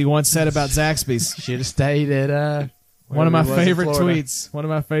greatness, as he once said about Zaxby's. Should have stayed at One of my wherever he was in favorite Florida. tweets. One of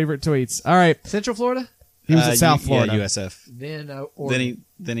my favorite tweets. All right. Central Florida. He was at South Florida. Yeah, USF. Then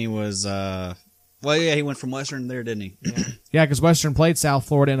Then he was. He went from Western there, didn't he? Yeah, because Western played South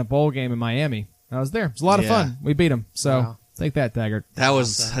Florida in a bowl game in Miami. I was there. It was a lot of Yeah. fun. We beat them. So Wow. take that, Taggart. That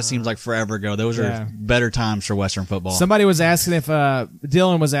seems like forever ago. Those Yeah. are better times for Western football. Somebody was asking if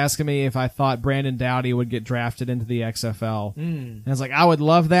Dylan was asking me if I thought Brandon Dowdy would get drafted into the XFL. And I was like, I would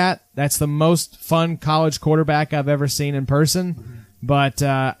love that. That's the most fun college quarterback I've ever seen in person. But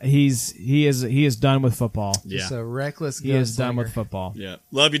he is done with football. just a reckless. He is done with gunslinger. football. Yeah.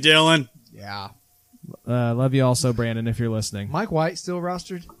 Love you, Dylan. Yeah. Love you also, Brandon, if you're listening. Mike White still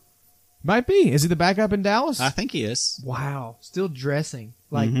rostered. Might be. Is he the backup in Dallas? I think he is. Wow. Still dressing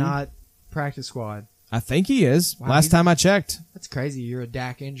not practice squad. I think he is. Wow, Last he's- time I checked. That's crazy. You're a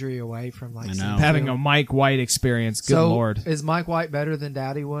Dak injury away from I know. seeing Having film. a Mike White experience. Good so Lord. is Mike White better than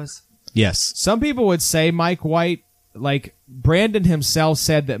Dowdy was? Yes. Some people would say Mike White, Brandon himself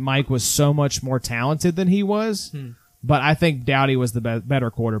said that Mike was so much more talented than he was, but I think Dowdy was the better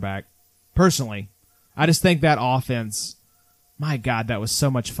quarterback. Personally, I just think that offense, my God, that was so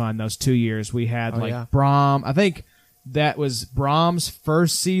much fun those 2 years. We had yeah. Braum. I think that was Braum's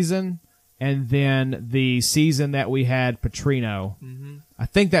first season, and then the season that we had Petrino. I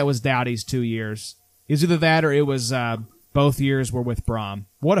think that was Dowdy's 2 years. It was either that or it was both years were with Braum.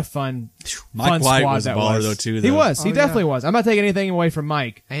 What a fun Mike White squad was a that baller, was. though, too, He though. was. He Oh, definitely yeah. was. I'm not taking anything away from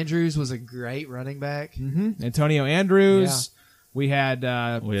Mike. Andrews was a great running back. Antonio Andrews. We had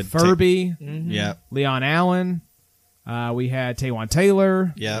Furby, Yeah. Leon Allen. We had Taywan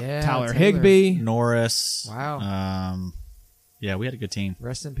Taylor. Yeah. Yeah, Tyler Taylor. Higbee. Norris. Wow. Yeah, we had a good team.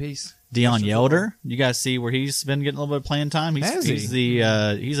 Rest in peace. Deion Yelder. You guys see where he's been getting a little bit of playing time? Has he?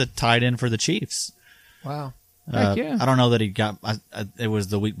 He's a tight end for the Chiefs. Wow. Heck yeah. I don't know that he got. It was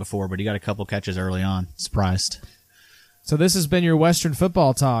the week before, but he got a couple catches early on. Surprised. So this has been your Western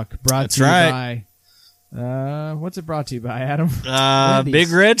football talk brought That's to you right. by. What's it brought to you by, Adam? Wendy's. Big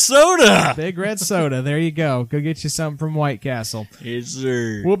Red Soda. Big Red Soda. There you go. Go get you something from White Castle. Yes,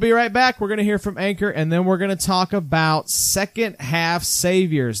 sir. We'll be right back. We're going to hear from Anchor, and then we're going to talk about second half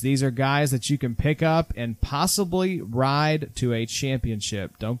saviors. These are guys that you can pick up and possibly ride to a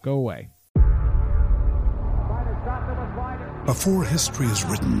championship. Don't go away. Before history is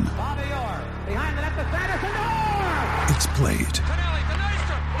written, it's played.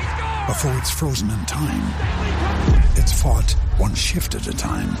 Before it's frozen in time, it's fought one shift at a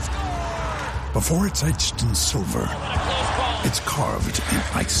time. Before it's etched in silver, it's carved in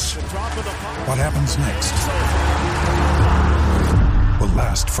ice. What happens next will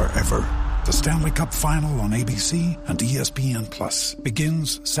last forever. The Stanley Cup Final on ABC and ESPN Plus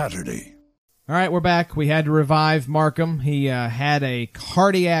begins Saturday. All right, we're back. We had to revive Markham. He had a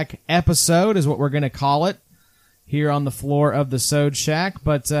cardiac episode, is what we're going to call it, here on the floor of the Sode Shack.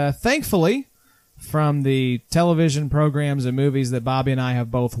 But thankfully, from the television programs and movies that Bobby and I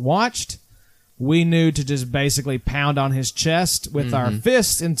have both watched, we knew to just basically pound on his chest with our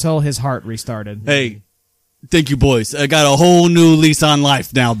fists until his heart restarted. Hey, thank you, boys. I got a whole new lease on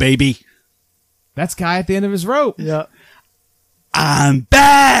life now, baby. That's Guy at the end of his rope. Yep. I'm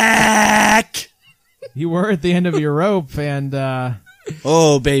back. You were at the end of your rope, and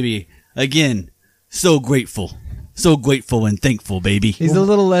Oh, baby. Again, so grateful. So grateful and thankful, baby. He's a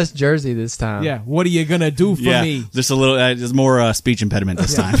little less Jersey this time. yeah, what are you going to do for Yeah, me? just a little. There's more speech impediment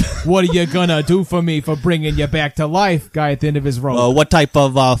this time. What are you going to do for me for bringing you back to life, Guy at the end of his rope? What type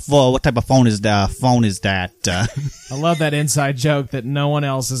of phone is that? I love that inside joke that no one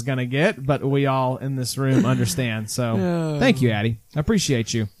else is going to get, but we all in this room understand. So thank you, Addy. I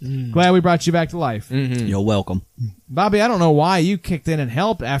appreciate you. Glad we brought you back to life. You're welcome. Bobby, I don't know why you kicked in and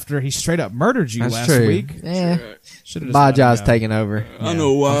helped after he straight up murdered you That's last true. week. Yeah. Should've just My let him job's go. taking over. I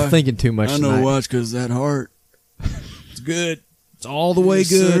know why. I'm thinking too much I know tonight. why. It's because that heart. It's good. It's all the way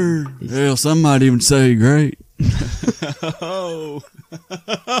good. Sir. Hell, some might even say great. Oh.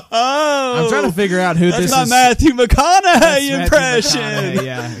 I'm trying to figure out who That's this my is. Matthew McConaughey That's Matthew impression. McConaughey.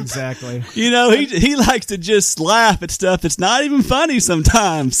 Yeah, exactly. You know, he likes to just laugh at stuff that's not even funny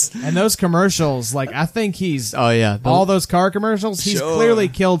sometimes. And those commercials, like, I think he's Oh, yeah. all those car commercials. He's Sure. clearly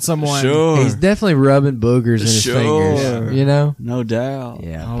killed someone. Sure. He's definitely rubbing boogers in his Sure. fingers. You know? No doubt.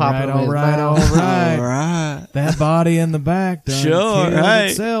 Yeah. All Pop right, him in all his right, all mouth. right. All right. That body in the back done Sure, killed hey.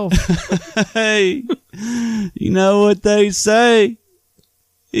 itself. Hey, you know what they say?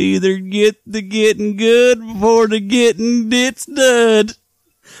 Either get the getting good before the getting it's dud.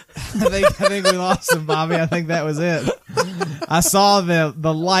 I think we lost him, Bobby. I think that was it. I saw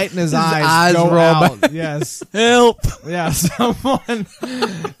the light in his eyes go roll out. back. Yes. Help. Yeah, someone,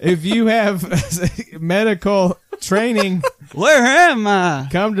 if you have medical training, Where am I?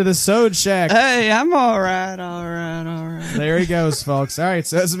 come to the Sode Shack. Hey, I'm all right. There he goes, folks. All right,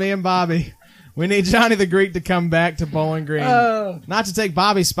 so it's me and Bobby. We need Johnny the Greek to come back to Bowling Green. Not to take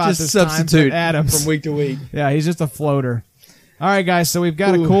Bobby's spot Just this time, substitute but Adams. from week to week. Yeah, he's just a floater. All right, guys, so we've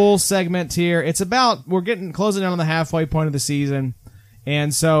got a cool segment here. It's about, we're getting closing in on the halfway point of the season.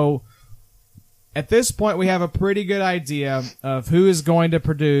 And so at this point, we have a pretty good idea of who is going to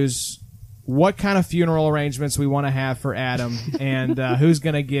produce what kind of funeral arrangements we want to have for Adam and who's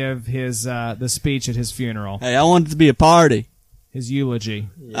going to give his the speech at his funeral, Hey, I want it to be a party. his eulogy.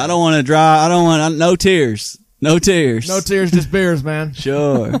 I don't want to dry. I don't want no tears. No tears. No tears, just beers, man.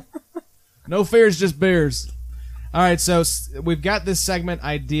 Sure. No fears, just beers. All right, so we've got this segment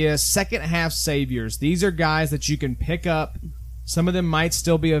idea, second half saviors. These are guys that you can pick up. Some of them might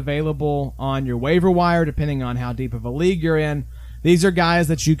still be available on your waiver wire, depending on how deep of a league you're in. These are guys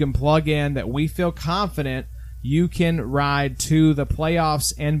that you can plug in that we feel confident you can ride to the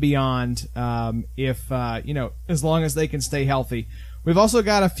playoffs and beyond as long as they can stay healthy. We've also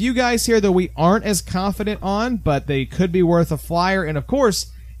got a few guys here that we aren't as confident on, but they could be worth a flyer. And, of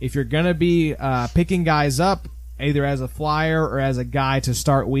course, if you're going to be picking guys up, either as a flyer or as a guy to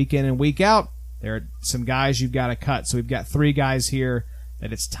start week in and week out, there are some guys you've got to cut. So we've got 3 guys here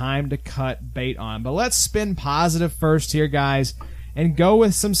that it's time to cut bait on. But let's spin positive first here, guys, and go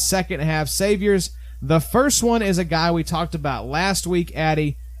with some second half saviors. The first one is a guy we talked about last week,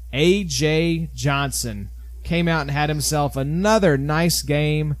 Addy, A.J. Johnson. Came out and had himself another nice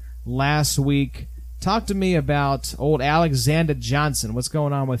game last week. Talk to me about old Alexander Johnson. What's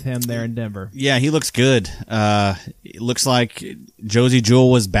going on with him there in Denver? Yeah, he looks good. It looks like Josie Jewell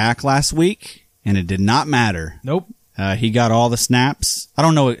was back last week, and it did not matter. Nope. He got all the snaps. I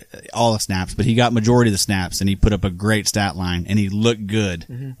don't know all the snaps, but he got majority of the snaps, and he put up a great stat line, and he looked good.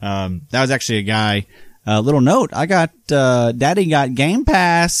 Mm-hmm. That was actually a guy. Little note: I got Daddy got Game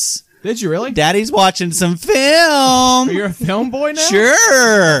Pass. Did you really? Daddy's watching some film. You're a film boy now?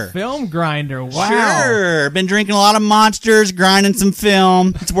 Sure. Film grinder. Wow. Sure. Been drinking a lot of Monsters, grinding some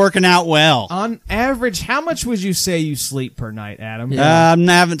film. It's working out well. On average, how much would you say you sleep per night, Adam? I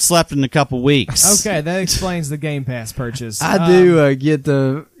haven't slept in a couple weeks. Okay, that explains the Game Pass purchase. I do get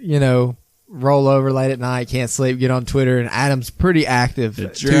the, roll over late at night, can't sleep, get on Twitter, and Adam's pretty active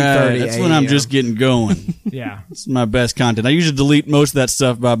at 2:30 That's when I'm a.m. just getting going. Yeah. It's my best content. I usually delete most of that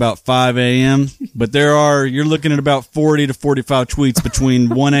stuff by about 5 a.m., but you're looking at about 40 to 45 tweets between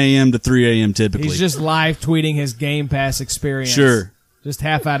 1 a.m. to 3 a.m. typically. He's just live tweeting his Game Pass experience. Sure. Just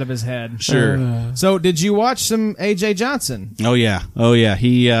half out of his head. Sure. So, did you watch some A.J. Johnson? Oh yeah.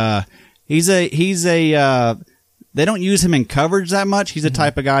 He's a they don't use him in coverage that much. He's the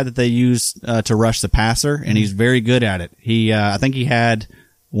type of guy that they use to rush the passer, and he's very good at it. I think he had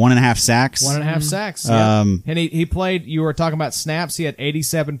 1.5 sacks. 1.5 sacks. Yeah. And he played, you were talking about snaps, he had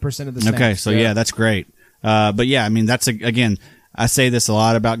 87% of the snaps. Okay, so yeah, that's great. But yeah, I mean, again, I say this a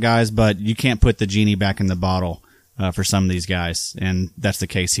lot about guys, but you can't put the genie back in the bottle for some of these guys, and that's the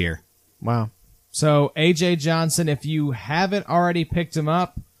case here. Wow. So, A.J. Johnson, if you haven't already picked him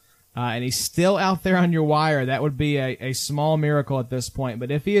up, and he's still out there on your wire, that would be a small miracle at this point.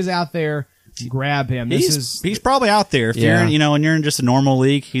 But if he is out there, grab him. He's probably out there. If you're and you're in just a normal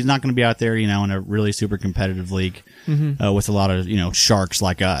league, he's not going to be out there, in a really super competitive league with a lot of sharks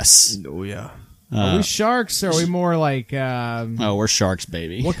like us. Oh yeah. Are we sharks, or are we more like? We're sharks,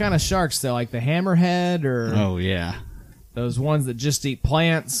 baby. What kind of sharks though? Like the hammerhead, or Oh yeah. those ones that just eat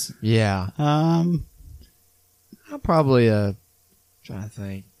plants? Yeah. I'm probably trying to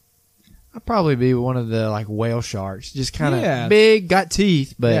think. I'd probably be one of the like whale sharks, just kind of Yeah. big, got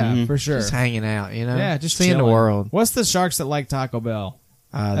teeth, but for sure. just hanging out, you know? Yeah, just seeing the chilling. world. What's the sharks that like Taco Bell?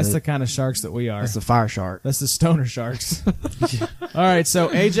 That's the kind of sharks that we are. That's the fire shark. That's the stoner sharks. All right, so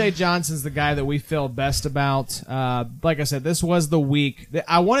AJ Johnson's the guy that we feel best about. Like I said, this was the week.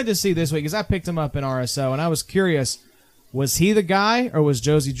 I wanted to see this week because I picked him up in RSO, and I was curious, was he the guy or was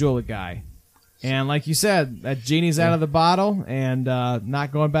Josie Jewell the guy? And like you said, that genie's out of the bottle and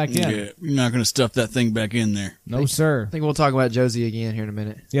not going back in. Yeah, you're not going to stuff that thing back in there. No, sir. I think we'll talk about Josie again here in a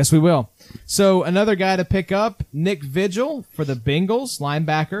minute. Yes, we will. So another guy to pick up, Nick Vigil for the Bengals,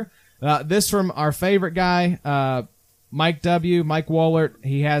 linebacker. This from our favorite guy, Mike Wohlert.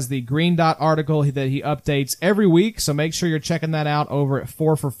 He has the Green Dot article that he updates every week, so make sure you're checking that out over at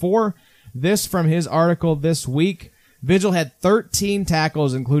 4 for 4. This from his article this week. Vigil had 13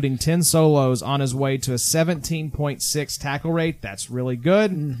 tackles, including 10 solos, on his way to a 17.6 tackle rate. That's really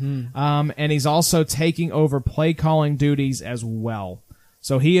good. And he's also taking over play calling duties as well.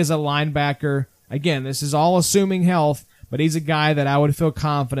 So he is a linebacker. Again, this is all assuming health, but he's a guy that I would feel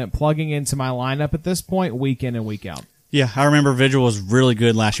confident plugging into my lineup at this point, week in and week out. Yeah, I remember Vigil was really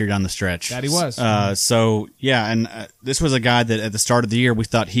good last year down the stretch. That he was. This was a guy that at the start of the year we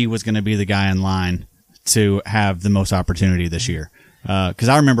thought he was going to be the guy in line to have the most opportunity this year. Because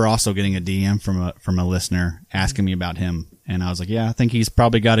I remember also getting a DM from a listener asking me about him, and I was like, yeah, I think he's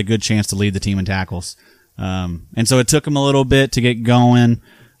probably got a good chance to lead the team in tackles. And so it took him a little bit to get going,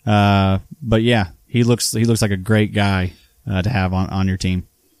 but yeah, he looks like a great guy to have on your team.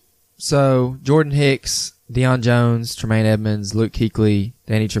 So Jordan Hicks, Deion Jones, Tremaine Edmonds, Luke Kuechly,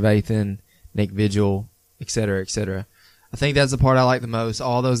 Danny Trevathan, Nick Vigil, et cetera, et cetera. I think that's the part I like the most.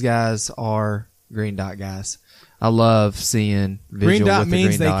 All those guys are Green Dot guys. I love seeing Vigil Green Dot with the means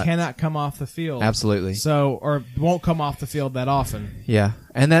Green they Dot. cannot come off the field. Absolutely. So, or won't come off the field that often. Yeah,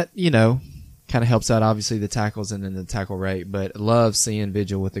 and that, kind of helps out, obviously, the tackles and then the tackle rate, but love seeing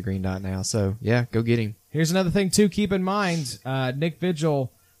Vigil with the Green Dot now. So, yeah, go get him. Here's another thing, too. Keep in mind, Nick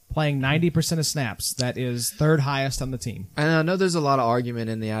Vigil playing 90% of snaps. That is third highest on the team. And I know there's a lot of argument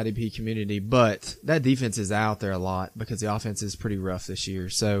in the IDP community, but that defense is out there a lot because the offense is pretty rough this year.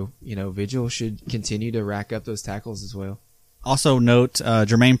 So, Vigil should continue to rack up those tackles as well. Also note,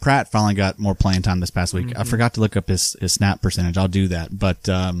 Jermaine Pratt finally got more playing time this past week. I forgot to look up his snap percentage. I'll do that.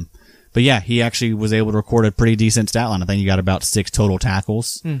 But yeah, he actually was able to record a pretty decent stat line. I think he got about 6 total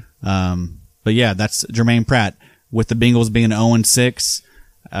tackles. But yeah, that's Jermaine Pratt. With the Bengals being 0-6,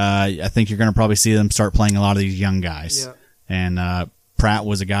 I think you're going to probably see them start playing a lot of these young guys. Yep. And Pratt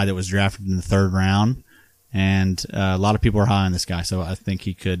was a guy that was drafted in the 3rd round, and a lot of people are high on this guy, so I think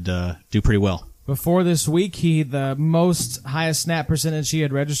he could do pretty well. Before this week, the most highest snap percentage he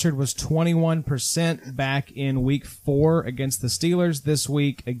had registered was 21% back in week 4 against the Steelers. This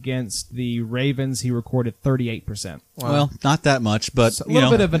week against the Ravens, he recorded 38%. Wow. Well, not that much, but a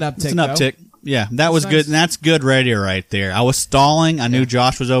little bit of an uptick. It's an uptick. Yeah, that was nice. good. And that's good radio right there. I was stalling. I knew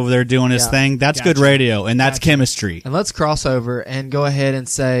Josh was over there doing his thing. That's good radio, and that's chemistry. And let's cross over and go ahead and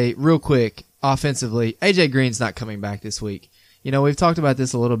say real quick, offensively, AJ Green's not coming back this week. We've talked about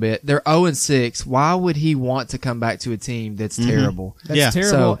this a little bit. They're 0-6. Why would he want to come back to a team that's terrible? That's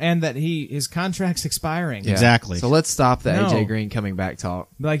terrible, So- and that his contract's expiring. Yeah. Exactly. So let's stop the No. AJ Green coming back talk.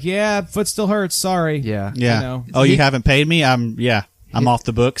 Like, foot still hurts. Sorry. Yeah. Yeah. Oh, you haven't paid me? I'm off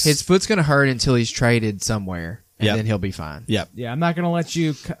the books. His foot's going to hurt until he's traded somewhere, and Yep. then he'll be fine. Yep. Yeah, I'm not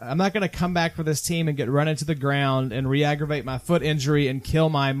going to come back for this team and get run into the ground and re-aggravate my foot injury and kill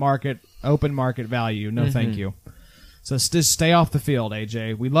my open market value. No, thank you. So just stay off the field,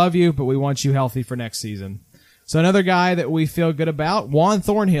 AJ. We love you, but we want you healthy for next season. So another guy that we feel good about, Juan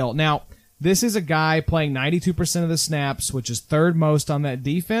Thornhill. Now, this is a guy playing 92% of the snaps, which is 3rd most on that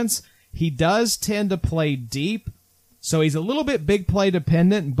defense. He does tend to play deep, so he's a little bit big play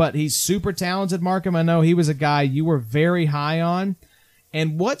dependent, but he's super talented, Markham. I know he was a guy you were very high on.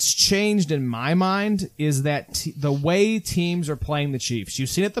 And what's changed in my mind is that the way teams are playing the Chiefs. You've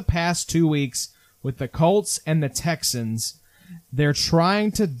seen it the past 2 weeks with the Colts and the Texans. They're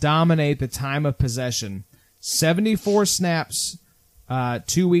trying to dominate the time of possession. 74 snaps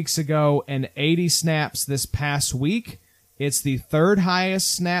 2 weeks ago and 80 snaps this past week. It's the 3rd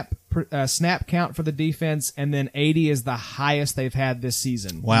highest snap count for the defense, and then 80 is the highest they've had this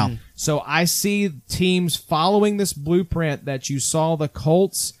season. Wow. So I see teams following this blueprint that you saw the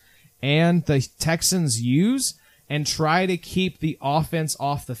Colts and the Texans use and try to keep the offense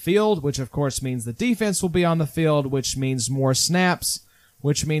off the field, which of course means the defense will be on the field, which means more snaps,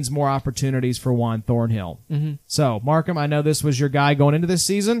 which means more opportunities for Juan Thornhill. So, Markham, I know this was your guy going into this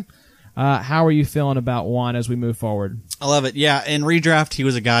season. How are you feeling about Juan as we move forward? I love it. Yeah, in redraft, he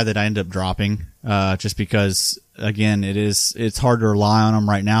was a guy that I ended up dropping just because, again, it's hard to rely on him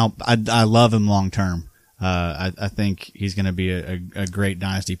right now. I love him long term. I think he's going to be a great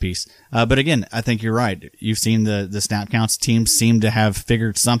dynasty piece. But again, I think you're right. You've seen the snap counts. Teams seem to have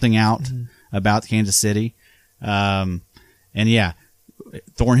figured something out about Kansas City. And yeah,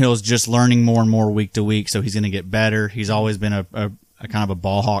 Thornhill's just learning more and more week to week, so he's going to get better. He's always been a kind of a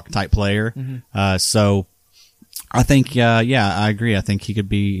ball hawk type player. So I think, I agree. I think he could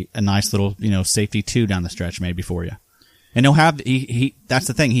be a nice little, safety 2 down the stretch maybe for you. And he'll have, that's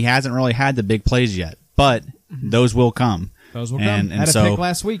the thing. He hasn't really had the big plays yet, but those will come. Those will come. And Had a so, pick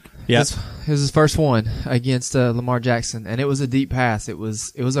last week. Yeah. It was his first one against Lamar Jackson, and it was a deep pass. It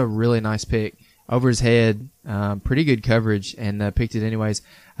was a really nice pick over his head, pretty good coverage, and picked it anyways.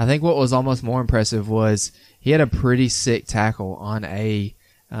 I think what was almost more impressive was he had a pretty sick tackle on I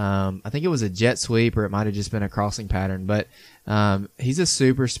think it was a jet sweep, or it might have just been a crossing pattern, but he's a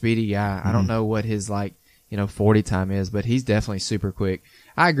super speedy guy. I don't know what his 40 time is, but he's definitely super quick.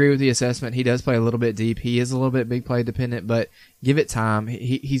 I agree with the assessment. He does play a little bit deep. He is a little bit big play dependent, but give it time.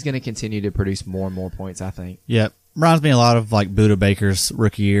 He's going to continue to produce more and more points, I think. Yep. Reminds me a lot of Buda Baker's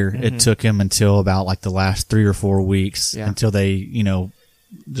rookie year. It took him until about the last 3 or 4 weeks until they,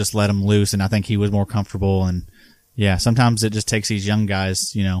 just let him loose. And I think he was more comfortable. And yeah, sometimes it just takes these young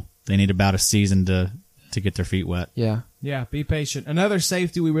guys, they need about a season to get their feet wet. Yeah. Yeah, be patient. Another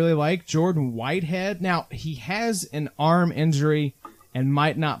safety we really like, Jordan Whitehead. Now, he has an arm injury and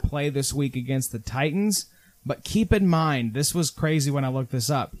might not play this week against the Titans, but keep in mind, this was crazy when I looked this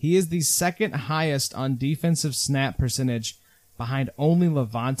up. He is the second highest on defensive snap percentage behind only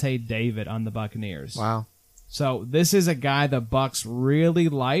Levante David on the Buccaneers. Wow. So this is a guy the Bucs really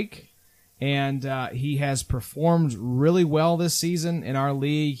like, and he has performed really well this season in our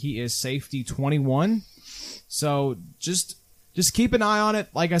league. He is safety 21. So just keep an eye on it.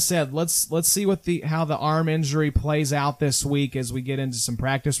 Like I said, let's see how the arm injury plays out this week as we get into some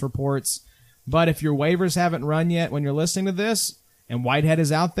practice reports. But if your waivers haven't run yet when you're listening to this and Whitehead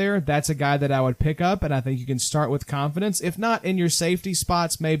is out there, that's a guy that I would pick up, and I think you can start with confidence. If not in your safety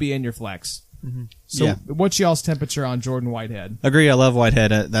spots, maybe in your flex. So what's y'all's temperature on Jordan Whitehead? Agree. I love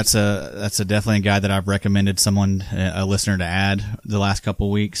Whitehead. That's a definitely a guy that I've recommended a listener to add the last couple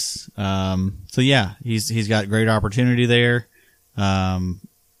of weeks. So yeah, he's got great opportunity there.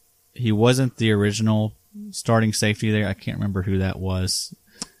 He wasn't the original starting safety there. I can't remember who that was.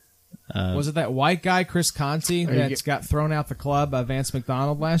 Was it that white guy, Chris Conti, that's got thrown out the club by Vance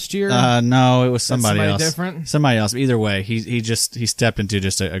McDonald last year? No, it was somebody else. Different? Somebody else. Either way, he stepped into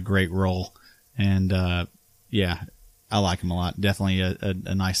just a great role. And, I like him a lot. Definitely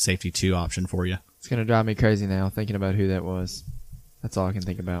a nice safety 2 option for you. It's going to drive me crazy now thinking about who that was. That's all I can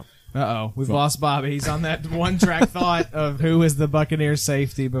think about. Uh-oh. We've lost Bobby. He's on that one-track thought of who was the Buccaneers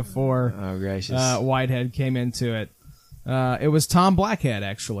safety before Whitehead came into it. It was Tom Blackhead,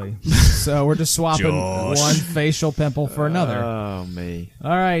 actually. So we're just swapping one facial pimple for another. Oh, me. All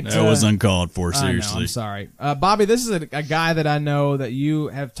right. That was uncalled for, seriously. I know, I'm sorry. Bobby, this is a guy that I know that you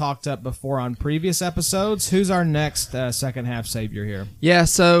have talked up before on previous episodes. Who's our next second-half savior here? Yeah,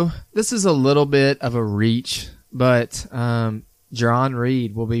 so this is a little bit of a reach, but Jerron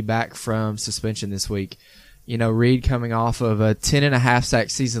Reed will be back from suspension this week. Reed coming off of a 10.5 sack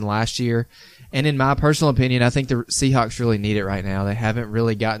season last year. And in my personal opinion, I think the Seahawks really need it right now. They haven't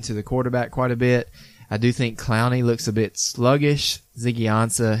really gotten to the quarterback quite a bit. I do think Clowney looks a bit sluggish. Ziggy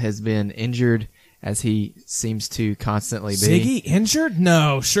Ansah has been injured, as he seems to constantly be. Ziggy injured?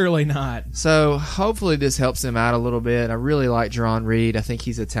 No, surely not. So hopefully this helps him out a little bit. I really like Jerron Reed. I think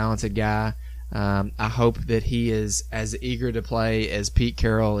he's a talented guy. I hope that he is as eager to play as Pete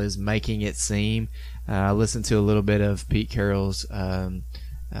Carroll is making it seem. I listened to a little bit of Pete Carroll's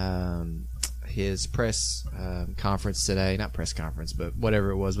his press conference today, not press conference, but whatever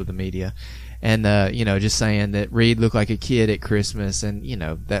it was with the media, and just saying that Reed looked like a kid at Christmas, and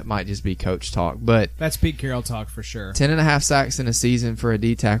that might just be coach talk, but that's Pete Carroll talk for sure. 10.5 sacks in a season for a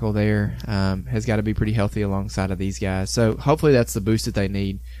D tackle there has got to be pretty healthy alongside of these guys. So hopefully that's the boost that they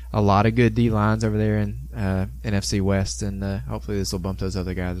need. A lot of good D lines over there in NFC West, and hopefully this will bump those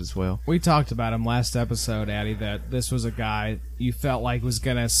other guys as well. We talked about him last episode, Addy, that this was a guy you felt like was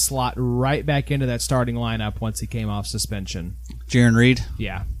going to slot right back into that starting lineup once he came off suspension. Jaron Reed?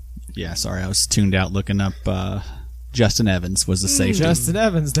 Yeah. Yeah, sorry, I was tuned out looking up Justin Evans was the safety. Justin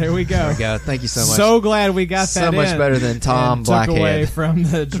Evans, there we go. There we go. Thank you so much. So glad we got that in. So much better than Tom Blackhead. Took away from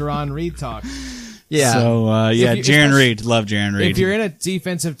the Jerron Reed talk. Yeah. So, Jaron Reed. Love Jaron Reed. If you're in a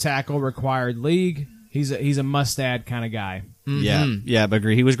defensive tackle required league, he's a must-add kind of guy. Yeah, but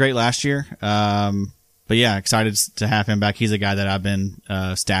agree. He was great last year. But yeah, excited to have him back. He's a guy that I've been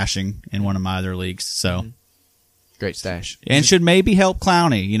stashing in one of my other leagues. So Great stash. and should maybe help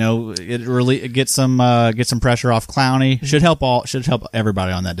Clowney. It really get some pressure off Clowney. Should help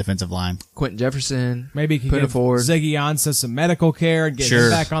everybody on that defensive line. Quentin Jefferson. Maybe he can put give it forward. Ziggy Ansah some medical care and get Sure.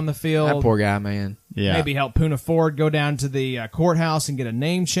 him back on the field. That poor guy, man. Yeah, Maybe help Puna Ford go down to the courthouse and get a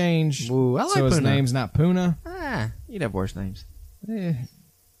name change. Ooh, I like so his Puna. name's not Puna. You'd have worse names. Eh,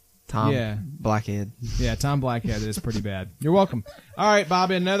 Tom Yeah. Blackhead. yeah, Tom Blackhead is pretty bad. You're welcome. All right,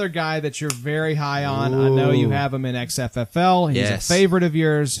 Bobby, another guy that you're very high on. I know you have him in XFFL. He's Yes. a favorite of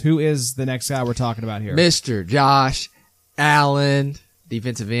yours. Who is the next guy we're talking about here? Mr. Josh Allen,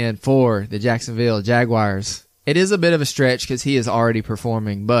 defensive end for the Jacksonville Jaguars. It is a bit of a stretch because he is already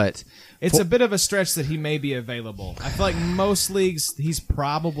performing, but It's a bit of a stretch that he may be available. I feel like most leagues he's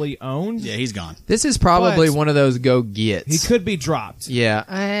probably owned. yeah, he's gone. this is probably But one of those go-gets. He could be dropped. Yeah,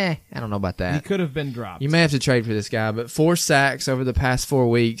 I don't know about He that. could have been dropped. You may have to trade for this guy, but 4 sacks over the past 4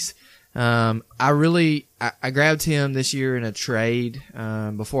 weeks. I grabbed him this year in a trade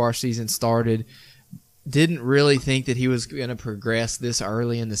before our season started. Didn't really think that he was going to progress this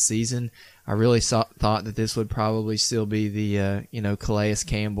early in the season. I really thought that this would probably still be the Calais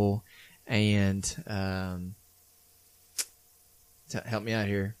Campbell and help me out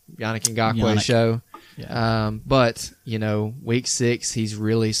here, Yannick Ngakoue show. Yeah. But week 6 he's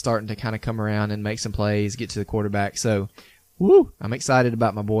really starting to kind of come around and make some plays, get to the quarterback. So, I'm excited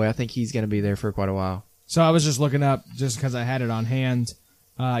about my boy. I think he's going to be there for quite a while. So I was just looking up just because I had it on hand.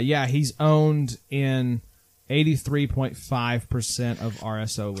 He's owned in 83.5% of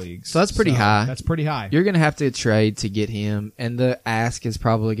RSO leagues. So that's pretty high. That's pretty high. You're going to have to trade to get him, and the ask is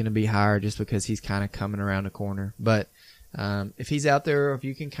probably going to be higher just because he's kind of coming around the corner. But if he's out there, or if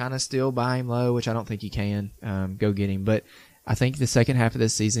you can kind of still buy him low, which I don't think you can, go get him. But I think the second half of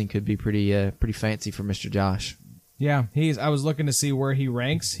this season could be pretty fancy for Mr. Josh. Yeah, I was looking to see where he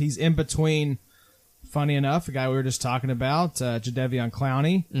ranks. He's in between, funny enough, the guy we were just talking about, Jadeveon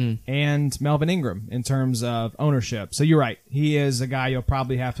Clowney, and Melvin Ingram in terms of ownership. So you're right. He is a guy you'll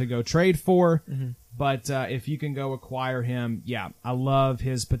probably have to go trade for. But if you can go acquire him, I love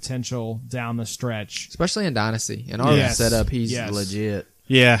his potential down the stretch. Especially in Dynasty. In our setup, he's legit.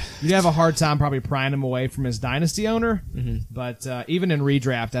 Yeah, You'd have a hard time probably prying him away from his dynasty owner, but even in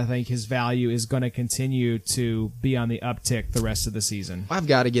redraft, I think his value is going to continue to be on the uptick the rest of the season. I've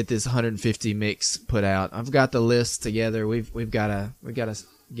got to get this 150 mix put out. I've got the list together. We've got to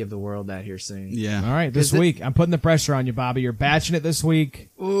give the world that here soon. yeah. All right, this week, I'm putting the pressure on you, Bobby. You're batching it this week.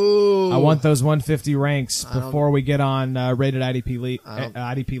 Ooh, I want those 150 ranks before we get on Rated IDP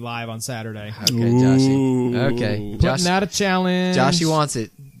IDP Live on Saturday. Okay, Joshy. Okay, Putting out a challenge. Joshy wants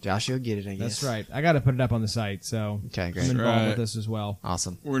it. Joshy will get it, I guess. That's right. I got to put it up on the site, so Okay, great. I'm involved Right. with this as well.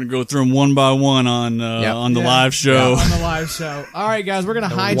 Awesome. We're gonna go through them one by one on the Yeah. live show. Yeah, on the live show. All right, guys, we're going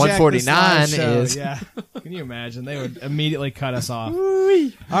to hijack 149 this live show. is- Yeah. Can you imagine? They would immediately cut us off.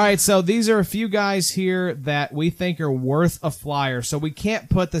 All right, so these are a few guys here that we think are worth a flyer. So we can't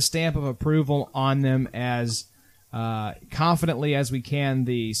put the stamp of approval on them as confidently as we can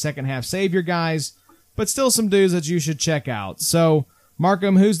the second half savior guys, but still some dudes that you should check out. So,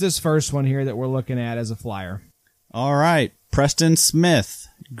 Markham, who's this first one here that we're looking at as a flyer? All right, Preston Smith,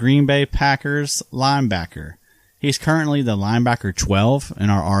 Green Bay Packers linebacker. He's currently the linebacker 12 in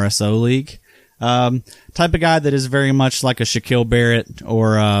our RSO league. Type of guy that is very much like a Shaquille Barrett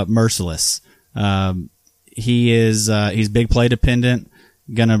or Merciless. He's big play dependent,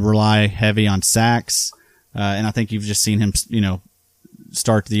 gonna rely heavy on sacks, and I think you've just seen him,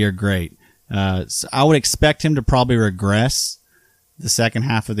 start the year great. So I would expect him to probably regress the second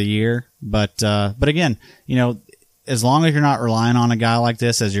half of the year, but again, as long as you're not relying on a guy like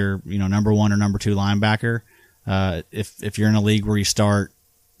this as your, number 1 or number 2 linebacker, if you're in a league where you start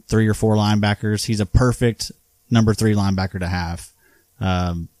 3 or 4 linebackers, he's a perfect number 3 linebacker to have.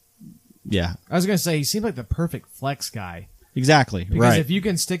 Yeah, I was going to say, he seemed like the perfect flex guy. exactly. Because Right. if you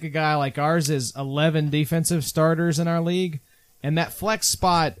can stick a guy like ours is 11 defensive starters in our league, and that flex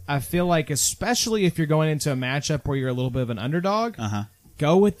spot, I feel like, especially if you're going into a matchup where you're a little bit of an underdog,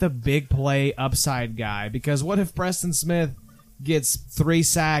 go with the big play upside guy. Because what if Preston Smith gets 3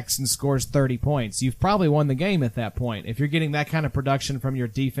 sacks and scores 30 points? You've probably won the game at that point if you're getting that kind of production from your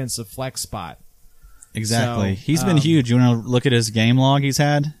defensive flex spot. Exactly. So, He's been huge. You want to look at his game log he's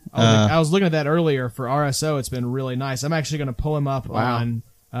had? I was looking at that earlier for RSO. It's been really nice. I'm actually going to pull him up on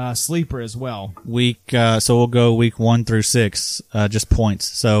Sleeper as well. So we'll go week 1 through 6, just points.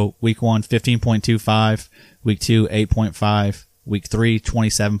 So week 1, 15.25, week 2, 8.5, week 3,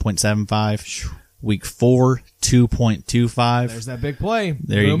 27.75, Week 4, 2.25. There's that big play.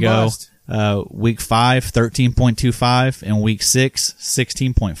 There Boom you go. bust. Week 5, 13.25, and week 6,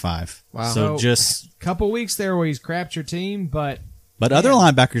 16.5. Wow. So just Couple weeks there where he's crapped your team, but other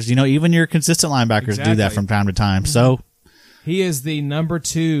linebackers, even your consistent linebackers do that Exactly. from time to time. So he is the number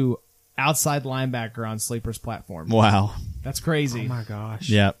 2 outside linebacker on Sleeper's platform. wow. That's crazy. Oh my gosh.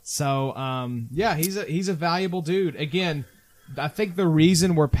 Yeah. So, he's a valuable dude. Again, I think the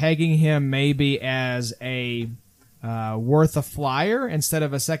reason we're pegging him maybe as a worth a flyer instead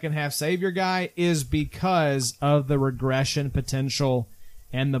of a second half savior guy is because of the regression potential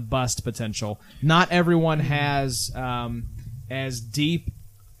and the bust potential. Not everyone has as deep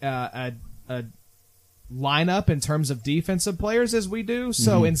a lineup in terms of defensive players as we do.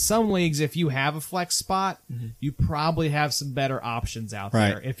 So in some leagues, if you have a flex spot, you probably have some better options out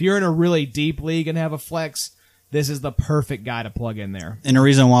there. Right. If you're in a really deep league and have a flex, this is the perfect guy to plug in there. And the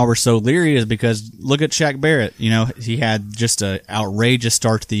reason why we're so leery is because look at Shaq Barrett. He had just an outrageous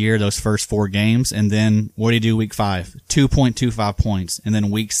start to the year, those first 4 games. And then what did he do week 5? 2.25 points. And then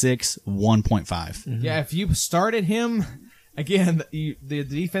week 6, 1.5. Yeah, if you started him, again, the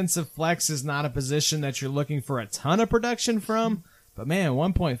defensive flex is not a position that you're looking for a ton of production from. But man,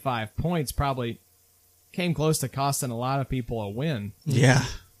 1.5 points probably came close to costing a lot of people a win. Yeah.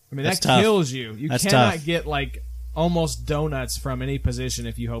 I mean, That's that tough. kills you. You That's cannot tough. get almost donuts from any position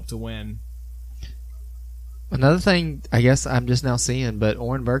if you hope to win. Another thing, I guess I'm just now seeing, but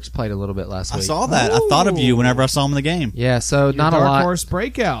Oren Burks played a little bit last I week. saw that. I thought of you whenever I saw him in the game. Yeah, so Your not a dark lot. horse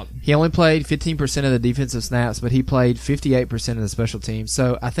breakout. He only played 15% of the defensive snaps, but he played 58% of the special teams.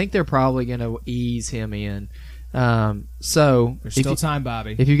 So I think they're probably going to ease him in. So There's still time,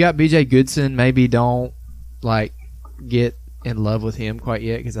 Bobby. if you got B.J. Goodson, maybe don't get in love with him quite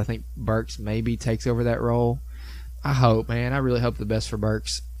yet because I think Burks maybe takes over that role. I hope, man. I really hope the best for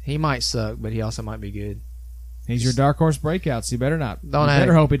Burks. He might suck, but he also might be good. He's your dark horse breakout, so you better not. Don't you add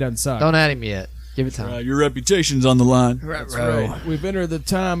better him. hope he doesn't suck. Don't add him yet. Give it time. Your reputation's on the line. That's right. We've entered the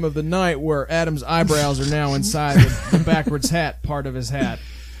time of the night where Adam's eyebrows are now inside the backwards hat part of his hat.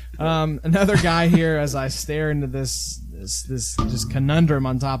 Another guy here, as I stare into this just conundrum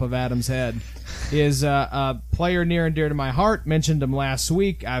on top of Adam's head, is a player near and dear to my heart. Mentioned him last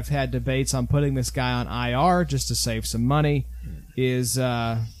week. I've had debates on putting this guy on IR just to save some money.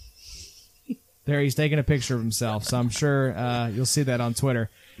 There, he's taking a picture of himself, so I'm sure you'll see that on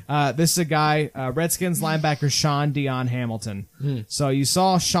Twitter. This is a guy, Redskins linebacker Sean Dion Hamilton. So you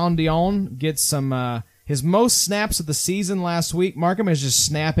saw Sean Dion get some his most snaps of the season last week. Markham is just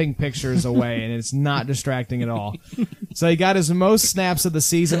snapping pictures away, and it's not distracting at all. So he got his most snaps of the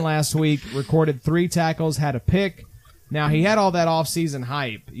season last week, recorded 3 tackles, had a pick. Now, he had all that off-season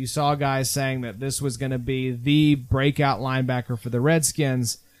hype. You saw guys saying that this was going to be the breakout linebacker for the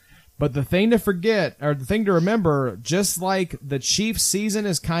Redskins. But the thing to forget, or the thing to remember, just like the Chiefs season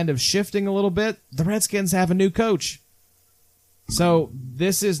is kind of shifting a little bit, the Redskins have a new coach. So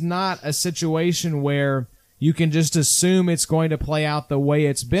this is not a situation where you can just assume it's going to play out the way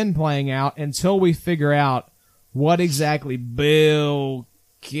it's been playing out until we figure out what exactly Bill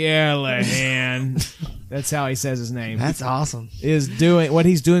Callahan, that's how he says his name, That's awesome. is doing, what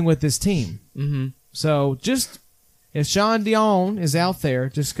he's doing with this team. Mm-hmm. So just, if Sean Dion is out there,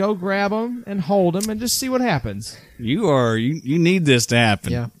 just go grab him and hold him and just see what happens. You need this to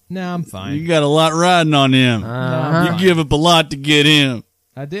happen. Yeah. No, I'm fine. You got a lot riding on him. I'm You give up a lot to get him.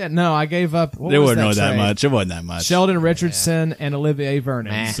 I did. No, I gave up. What It was wasn't that trade? much. It wasn't that much. Sheldon Richardson and Olivier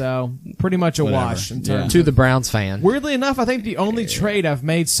Vernon. Nah. So pretty much a Whatever. wash in terms. To the Browns fan. Weirdly enough, I think the only trade I've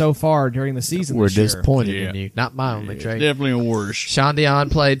made so far during the season. We're this year. disappointed Yeah. in you. Not my only trade. Definitely a worse. Sean Dion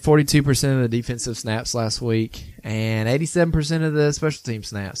played 42% of the defensive snaps last week and 87% of the special team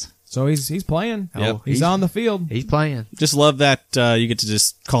snaps. So he's playing. Yep. He's on the field. He's playing. Just love that you get to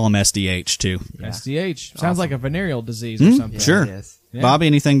just call him SDH too. SDH sounds like a venereal disease or something. Sure. Yes. Yeah. Bobby,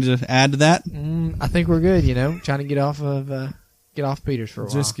 anything to add to that? I think we're good, trying to get off Peters for a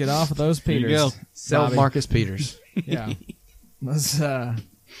while. Just get off of those you Peters. go. Sell Bobby. Marcus Peters. Yeah.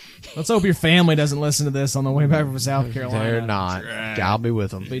 Let's hope your family doesn't listen to this on the way back from South Carolina. They're not. I'll be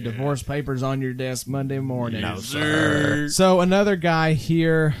with them. Be divorce papers on your desk Monday morning. No, sir. So another guy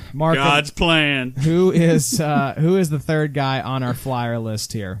here, Mark, plan. who is the third guy on our flyer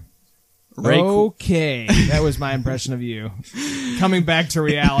list here? Okay, that was my impression of you. Coming back to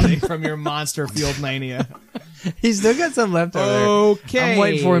reality from your monster field mania. He's still got some left over there. Okay, I'm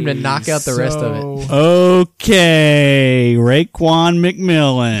waiting for him to knock out the rest of it. Okay, Raekwon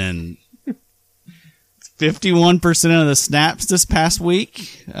McMillan. 51% of the snaps this past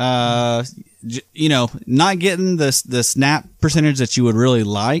week. Not getting the snap percentage that you would really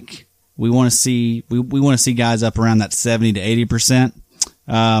like We want to see guys up around that 70 to 80%.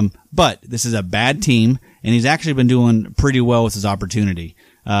 But this is a bad team, and he's actually been doing pretty well with his opportunity.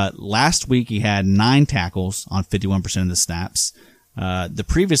 Last week he had 9 tackles on 51% of the snaps. The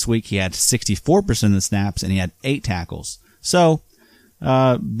previous week he had 64% of the snaps, and he had 8 tackles. So,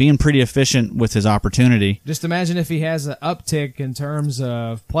 being pretty efficient with his opportunity. Just imagine if he has an uptick in terms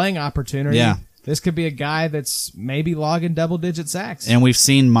of playing opportunity. Yeah. This could be a guy that's maybe logging double-digit sacks. And we've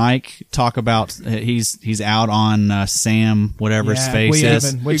seen Mike talk about he's out on Sam, whatever his face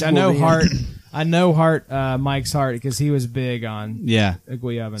is. Which I know Mike's heart because he was big on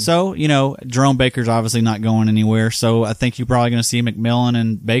Iguievin. So, Jerome Baker's obviously not going anywhere. So I think you're probably going to see McMillan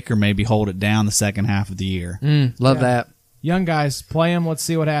and Baker maybe hold it down the second half of the year. Love that. Young guys, play them. Let's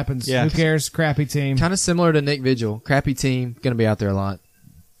see what happens. Yeah. Who cares? Crappy team. Kind of similar to Nick Vigil. Crappy team. Going to be out there a lot.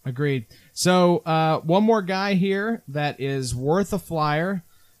 Agreed. So one more guy here that is worth a flyer.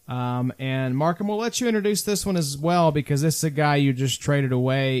 And Markham, we'll let you introduce this one as well because this is a guy you just traded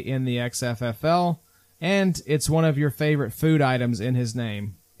away in the XFFL, and it's one of your favorite food items in his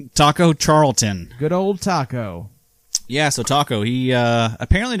name. Taco Charlton. Good old Taco. Yeah, so Taco, he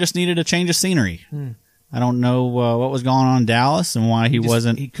apparently just needed a change of scenery. I don't know what was going on in Dallas and why he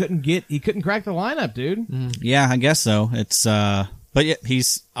wasn't. He couldn't crack the lineup, dude. Yeah, I guess so. It's but yeah,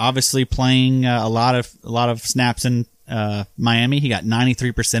 he's obviously playing a lot of snaps in Miami. He got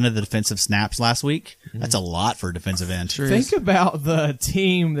 93% of the defensive snaps last week. That's a lot for a defensive end. Sure Think about the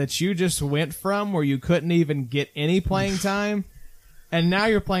team that you just went from where you couldn't even get any playing time. And now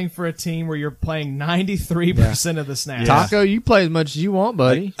you're playing for a team where you're playing 93% of the snaps. Taco, you play as much as you want,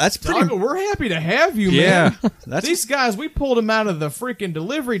 buddy. That's pretty. Taco, we're happy to have you, man. Yeah, These guys, we pulled them out of the freaking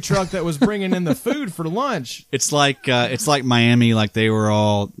delivery truck that was bringing in the food for lunch. It's like Miami. Like they were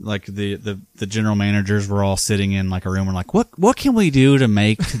all like the general managers were all sitting in like a room and like, what can we do to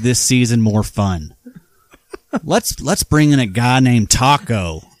make this season more fun? Let's bring in a guy named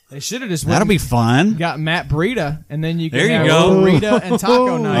Taco. They should have just That'll be fun. got Matt Breida, and then you can There you have go. Breida and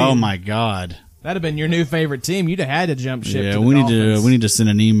Taco night. Oh my God. That'd have been your new favorite team. You'd have had to jump ship. Yeah, to the we Dolphins. need to send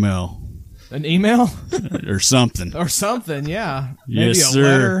an email An email or something. or something. Yeah, maybe Yes, a sir.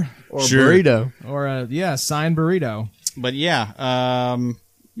 letter Or Sure. burrito. or a signed burrito. But yeah,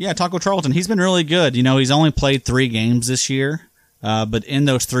 Taco Charlton. He's been really good. He's only played 3 games this year, but in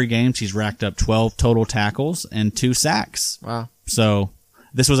those 3 games, he's racked up 12 total tackles and 2 sacks. Wow. So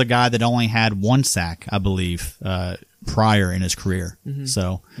this was a guy that only had 1 sack, I believe, prior in his career.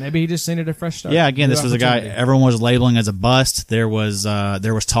 So Maybe he just needed a fresh start. yeah, again, New this was a guy opportunity. everyone was labeling as a bust. There was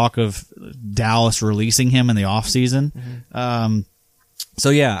talk of Dallas releasing him in the offseason. So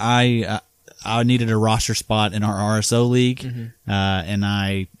yeah, I needed a roster spot in our RSO league, and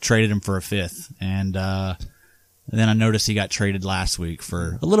I traded him for a 5th, and then I noticed he got traded last week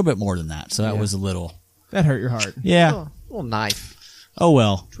for a little bit more than that. So that was a little That hurt your heart. yeah. Little knife. Oh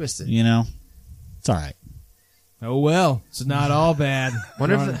well, Twisted. it's all right. Oh well, it's not all bad.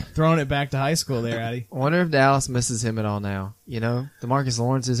 Wonder if throwing it back to high school there, Addy. I wonder if Dallas misses him at all now. DeMarcus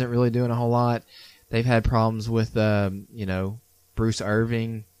Lawrence isn't really doing a whole lot. They've had problems with, Bruce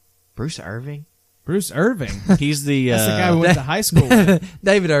Irving. Bruce Irving? Bruce Irving. He's the That's the guy we went to high school with.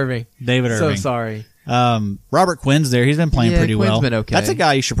 David Irving. David Irving. So sorry. Robert Quinn's there. He's been playing pretty Quinn's well. been okay. That's a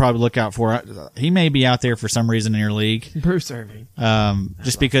guy you should probably look out for. He may be out there for some reason in your league, Bruce Irving.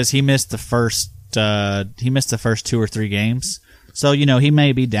 just because he missed the first 2 or 3 games. So he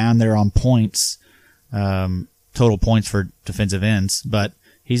may be down there on points, total points for defensive ends, but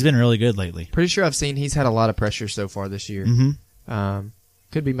he's been really good lately. Pretty sure I've seen he's had a lot of pressure so far this year.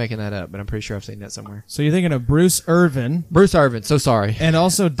 Could be making that up, but I'm pretty sure I've seen that somewhere. So you're thinking of Bruce Irvin. Bruce Irvin. So sorry. And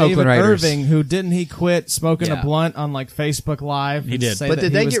also David Oakland Raiders. Irving, who didn't he quit smoking a Yeah. blunt on like Facebook Live? He and did. say But that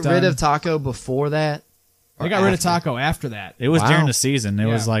did he they was get rid done? of Taco before that? They got rid of Taco after that. It was Wow. during the season. It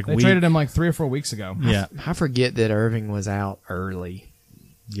Yeah. was like they traded him like 3 or 4 weeks ago. Yeah, I forget that Irving was out early.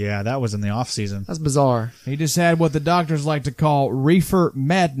 yeah, that was in the off season. That's bizarre. He just had what the doctors like to call reefer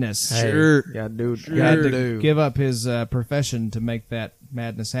madness. Sure. Yeah, dude. He had to give up his profession to make that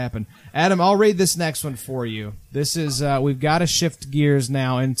madness happen. Adam, I'll read this next one for you. This is we've got to shift gears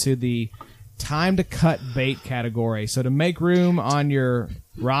now into the time to cut bait category. So to make room on your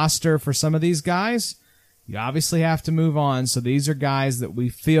roster for some of these guys, you obviously have to move on. So these are guys that we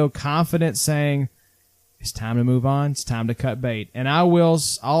feel confident saying it's time to move on. It's time to cut bait. And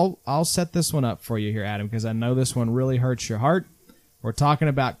I'll set this one up for you here, Adam, because I know this one really hurts your heart. We're talking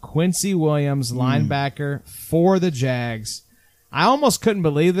about Quincy Williams, linebacker for the Jags. I almost couldn't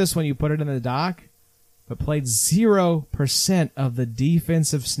believe this when you put it in the doc, but played 0% of the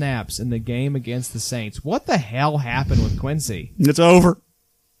defensive snaps in the game against the Saints. What the hell happened with Quincy? It's over.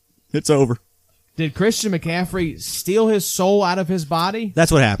 It's over. Did Christian McCaffrey steal his soul out of his body?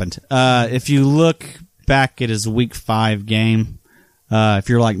 That's what happened. If you look back at his Week 5 game, if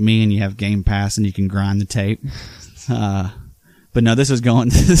you're like me and you have Game Pass and you can grind the tape, but no, this is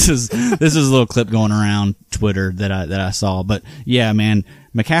a little clip going around Twitter that I saw. But yeah, man,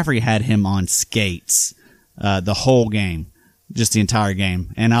 McCaffrey had him on skates the whole game, just the entire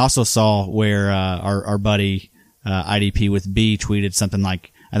game. And I also saw where our buddy IDP with B tweeted something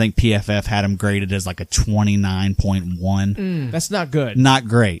like, I think PFF had him graded as like a 29.1. That's not good. Not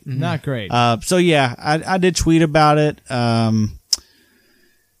great. Not great. So yeah, I did tweet about it.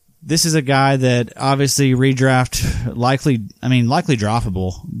 This is a guy that obviously redraft likely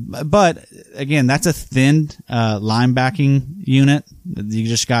droppable. But again, that's a thin linebacking unit. You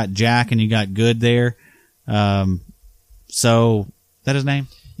just got Jack and you got Good there. So that his name?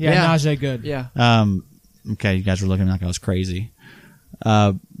 Yeah, Najee Good. Yeah. Okay, you guys were looking at me like I was crazy.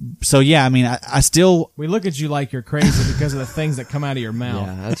 So yeah, I mean, I still. We look at you like you're crazy because of the things that come out of your mouth.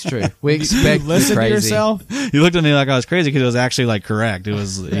 Yeah, that's true. We expect Listen crazy. to yourself. You looked at me like I was crazy because it was actually like correct. It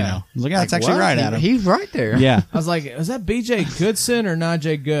was, you know, I was like, yeah, that's actually What? right, Adam. He's right there. Yeah. I was like, was that B.J. Goodson or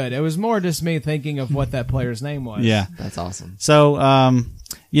Najee Good? It was more just me thinking of what that player's name was. Yeah. That's awesome. So,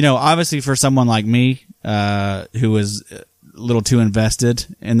 you know, obviously for someone like me, who was a little too invested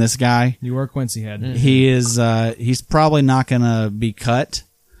in this guy, You were Quincy Head. he is, he's probably not going to be cut.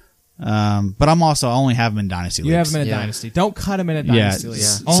 But I only have him in Dynasty You have leagues. him in a Yeah. dynasty. Don't cut him in a Yeah. dynasty league.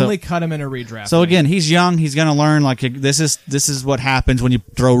 Yeah. Only So- cut him in a redraft. So league. again, he's young. He's going to learn. Like this is what happens when you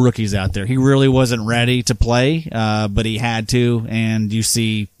throw rookies out there. He really wasn't ready to play, but he had to, and you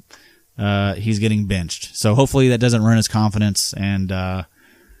see, he's getting benched. So hopefully that doesn't ruin his confidence, and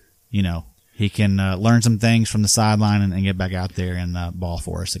you know, he can learn some things from the sideline and get back out there and ball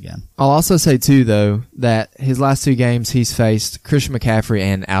for us again. I'll also say, too, though, that his last two games he's faced Christian McCaffrey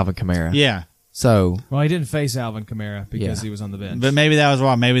and Alvin Kamara. Yeah, So, Well, he didn't face Alvin Kamara because Yeah. he was on the bench. but maybe that was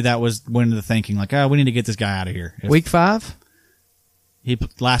why. Maybe that was went into the thinking like, oh, we need to get this guy out of here. If Week 5?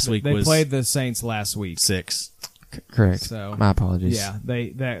 last week they was played the Saints last week. 6. Correct. So- My apologies.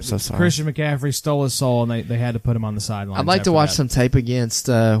 Yeah, So sorry. Christian McCaffrey stole his soul, and they had to put him on the sideline. I'd like to watch some tape against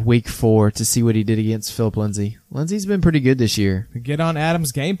Week 4 to see what he did against Philip Lindsay. Lindsay's been pretty good this year. Get on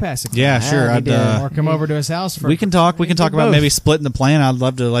Adam's Game Pass account. Yeah, sure. we I'd, did. Or come over to his house for. we can talk. We can talk about both. maybe splitting the plan. I'd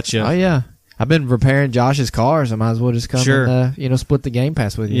love to let you. Oh, yeah. I've been repairing Josh's cars. I might as well just come Sure. and split the Game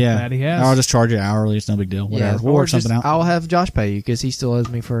Pass with you. Yeah, Glad he has. I'll just charge you hourly. It's no big deal. Whatever. We'll or work something out. I'll have Josh pay you because he still owes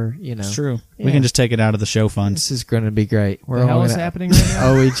me for, It's true. Yeah. We can just take it out of the show funds. This is going to be great. What the hell is happening right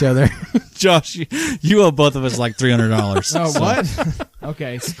now? Owe each other. Josh, you owe both of us like $300. Oh, what?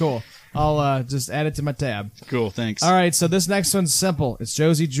 Okay, it's cool. I'll just add it to my tab. Cool, thanks. All right, so this next one's simple. It's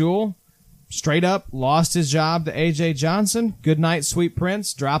Josie Jewell. Straight up, lost his job to A.J. Johnson. Good night, sweet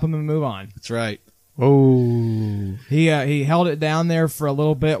prince. Drop him and move on. That's right. Oh. He held it down there for a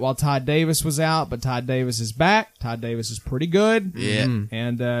little bit while Todd Davis was out, but Todd Davis is back. Todd Davis is pretty good. Yeah.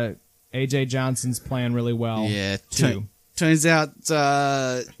 And A.J. Johnson's playing really well, Yeah. too. Turns out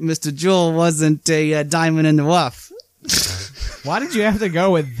Mr. Jewell wasn't a diamond in the rough. Why did you have to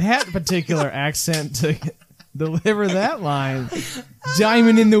go with that particular accent to deliver that line?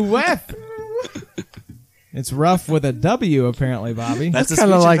 Diamond in the rough. It's rough with a W, apparently, Bobby. That's a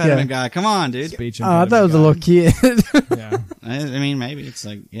kinda speech like impediment guy. Come on, dude. Speech I thought it was a impediment little kid. guy. Yeah. I mean, maybe it's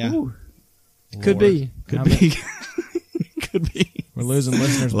like, yeah. Could be. How Could be. Could be. We're losing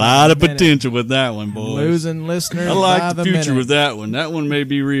listeners. A lot of by the minute. potential with that one, boys. Losing listeners. I by like the the future minute. with that one. That one may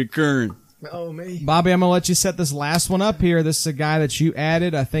be reoccurring. Oh, me. Bobby, I'm gonna let you set this last one up here. This is a guy that you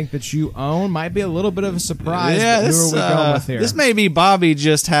added. I think that you own. Might be a little bit of a surprise. Yeah, but who are we going with here? this may be Bobby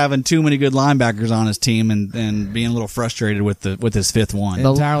just having too many good linebackers on his team and being a little frustrated with his fifth one.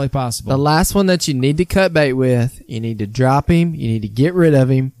 entirely possible. The last one that you need to cut bait with, you need to drop him. You need to get rid of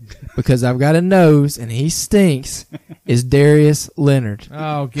him because I've got a nose and he stinks, is Darius Leonard.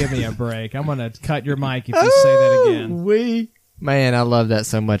 Oh, give me a break. I'm gonna cut your mic if you say that again. Man, I love that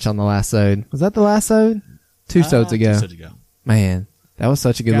so much on the last ode. Was that the last ode? Two sodes ago. Man, that was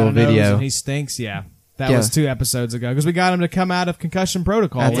such a good Got little a nose video. and he stinks. Yeah, that Yeah. was 2 episodes ago because we got him to come out of concussion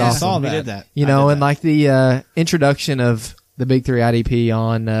protocol. That's when I awesome. saw We that. did that. You know, and like the introduction of the Big 3 IDP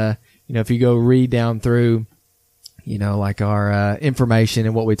on, if you go read down through, like our information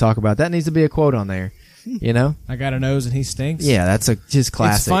and what we talk about, that needs to be a quote on there. I got a nose and he stinks. Yeah, that's just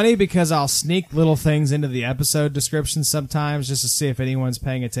classic. It's funny because I'll sneak little things into the episode description sometimes just to see if anyone's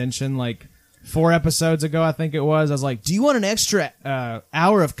paying attention. Like 4 episodes ago, I think it was, I was like, do you want an extra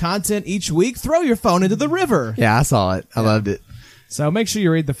hour of content each week? Throw your phone into the river. Yeah, I saw it. I loved it. So make sure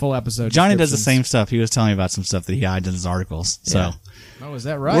you read the full episode. Johnny does the descriptions. same stuff. He was telling me about some stuff that he hides in his articles. So Oh, is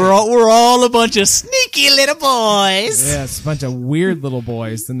that right? we're all a bunch of sneaky little boys. Yeah, it's a bunch of weird little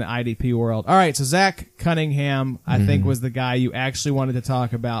boys in the IDP world. All right, so Zach Cunningham, I think, was the guy you actually wanted to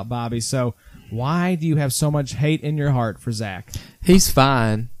talk about, Bobby. So why do you have so much hate in your heart for Zach? He's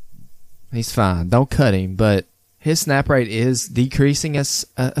fine. He's fine. Don't cut him, but his snap rate is decreasing a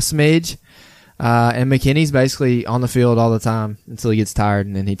smidge. And McKinney's basically on the field all the time until he gets tired,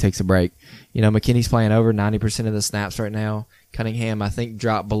 and then he takes a break. You know, McKinney's playing over 90% of the snaps right now. Cunningham, I think,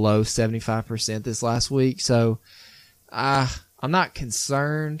 dropped below 75% this last week. So I'm not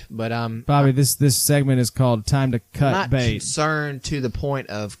concerned, but Bobby, this segment is called Time to Cut not Bait. concerned to the point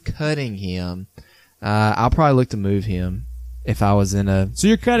of cutting him. I'll probably look to move him if I was in a So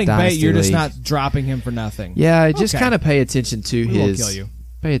you're cutting bait, Dynasty you're just league. not dropping him for nothing. Yeah, just Okay. kind of pay attention to We won't his kill you.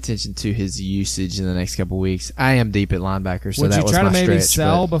 pay attention to his usage in the next couple weeks. I am deep at linebacker, so Would that you was try my to maybe stretch.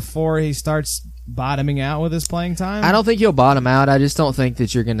 sell but before he starts bottoming out with his playing time? I don't think he'll bottom out. I just don't think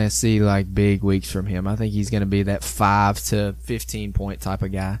that you're going to see like big weeks from him. I think he's going to be that 5 to 15 point type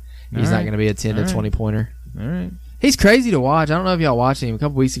of guy. He's All not right. going to be a 10 All to right. 20 pointer. All right. He's crazy to watch. I don't know if y'all watched him a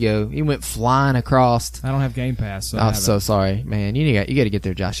couple weeks ago. He went flying across. I don't have Game Pass, so I I'm haven't. so sorry, man. You got to get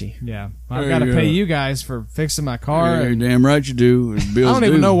there, Joshy. Yeah. I've There got to you pay go. you guys for fixing my car. Yeah, and damn right you do. I don't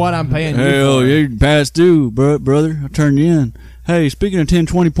even know what I'm paying you Hell, for. you past due, brother. I'll turn you in. Hey, speaking of 10,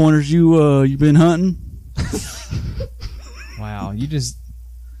 20 pointers, you been hunting? Wow. You just,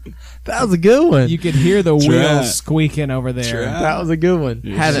 That was a good one. you could hear the That's wheels right. squeaking over there. That's right. That was a good one.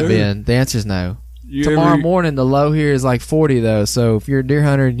 Yes, Haven't sir. been. The answer's no. You Tomorrow ever- morning, the low here is like 40, though. So if you're a deer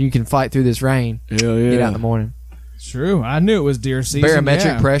hunter and you can fight through this rain, Hell yeah. get out in the morning. True. I knew it was deer season. Barometric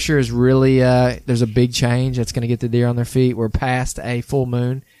yeah. pressure is really, there's a big change that's going to get the deer on their feet. We're past a full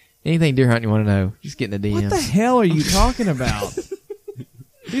moon. Anything deer hunting you want to know, just get in the DMs. What the hell are you talking about?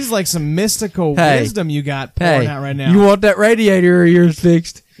 These are like some mystical Hey. wisdom you got pouring Hey, out right now. you want that radiator of yours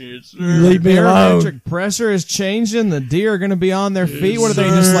fixed? Yes, sir. Leave me alone. Barometric pressure is changing. The deer are going to be on their feet. What are they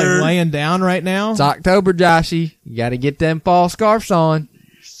just like sir. laying down right now? It's October, Joshy. You got to get them fall scarves on.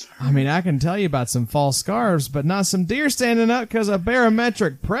 I mean, I can tell you about some false scarves, but not some deer standing up because of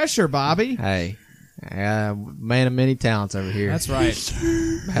barometric pressure, Bobby. Hey, man of many talents over here. That's right.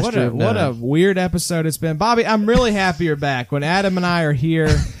 Master of What a none. weird episode it's been, Bobby. I'm really happy you're back. When Adam and I are here,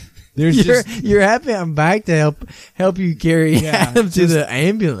 there's You're happy I'm back to help you carry Yeah, Adam to just- the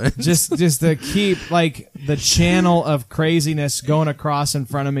ambulance. just to keep like the channel of craziness going across in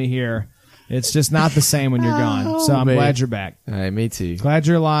front of me here. It's just not the same when you're gone. So I'm man. glad you're back. Hey, me too. Glad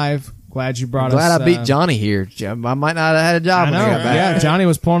you're alive. Glad you brought us. Glad I beat Johnny here. I might not have had a job I when know. I got back. Yeah, Johnny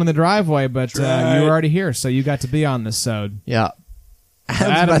was pulling in the driveway, but right. you were already here, so you got to be on this sode. Yeah.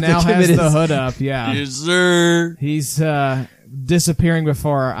 Adam now has the hood up. Yeah, Yes, sir. he's disappearing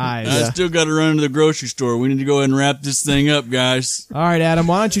before our eyes. I still got to run to the grocery store. We need to go ahead and wrap this thing up, guys. All right, Adam,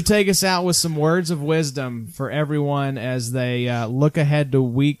 why don't you take us out with some words of wisdom for everyone as they look ahead to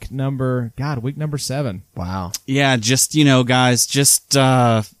week number 7. Wow. Yeah, just, guys, just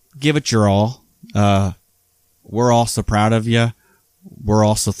give it your all. We're also proud of you. We're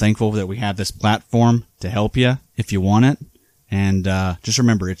also thankful that we have this platform to help you if you want it. And just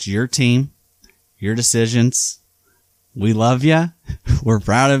remember, it's your team, your decisions. We love you. We're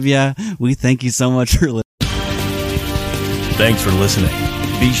proud of you. We thank you so much for listening. Thanks for listening.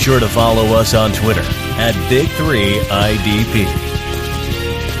 Be sure to follow us on Twitter at Big3IDP.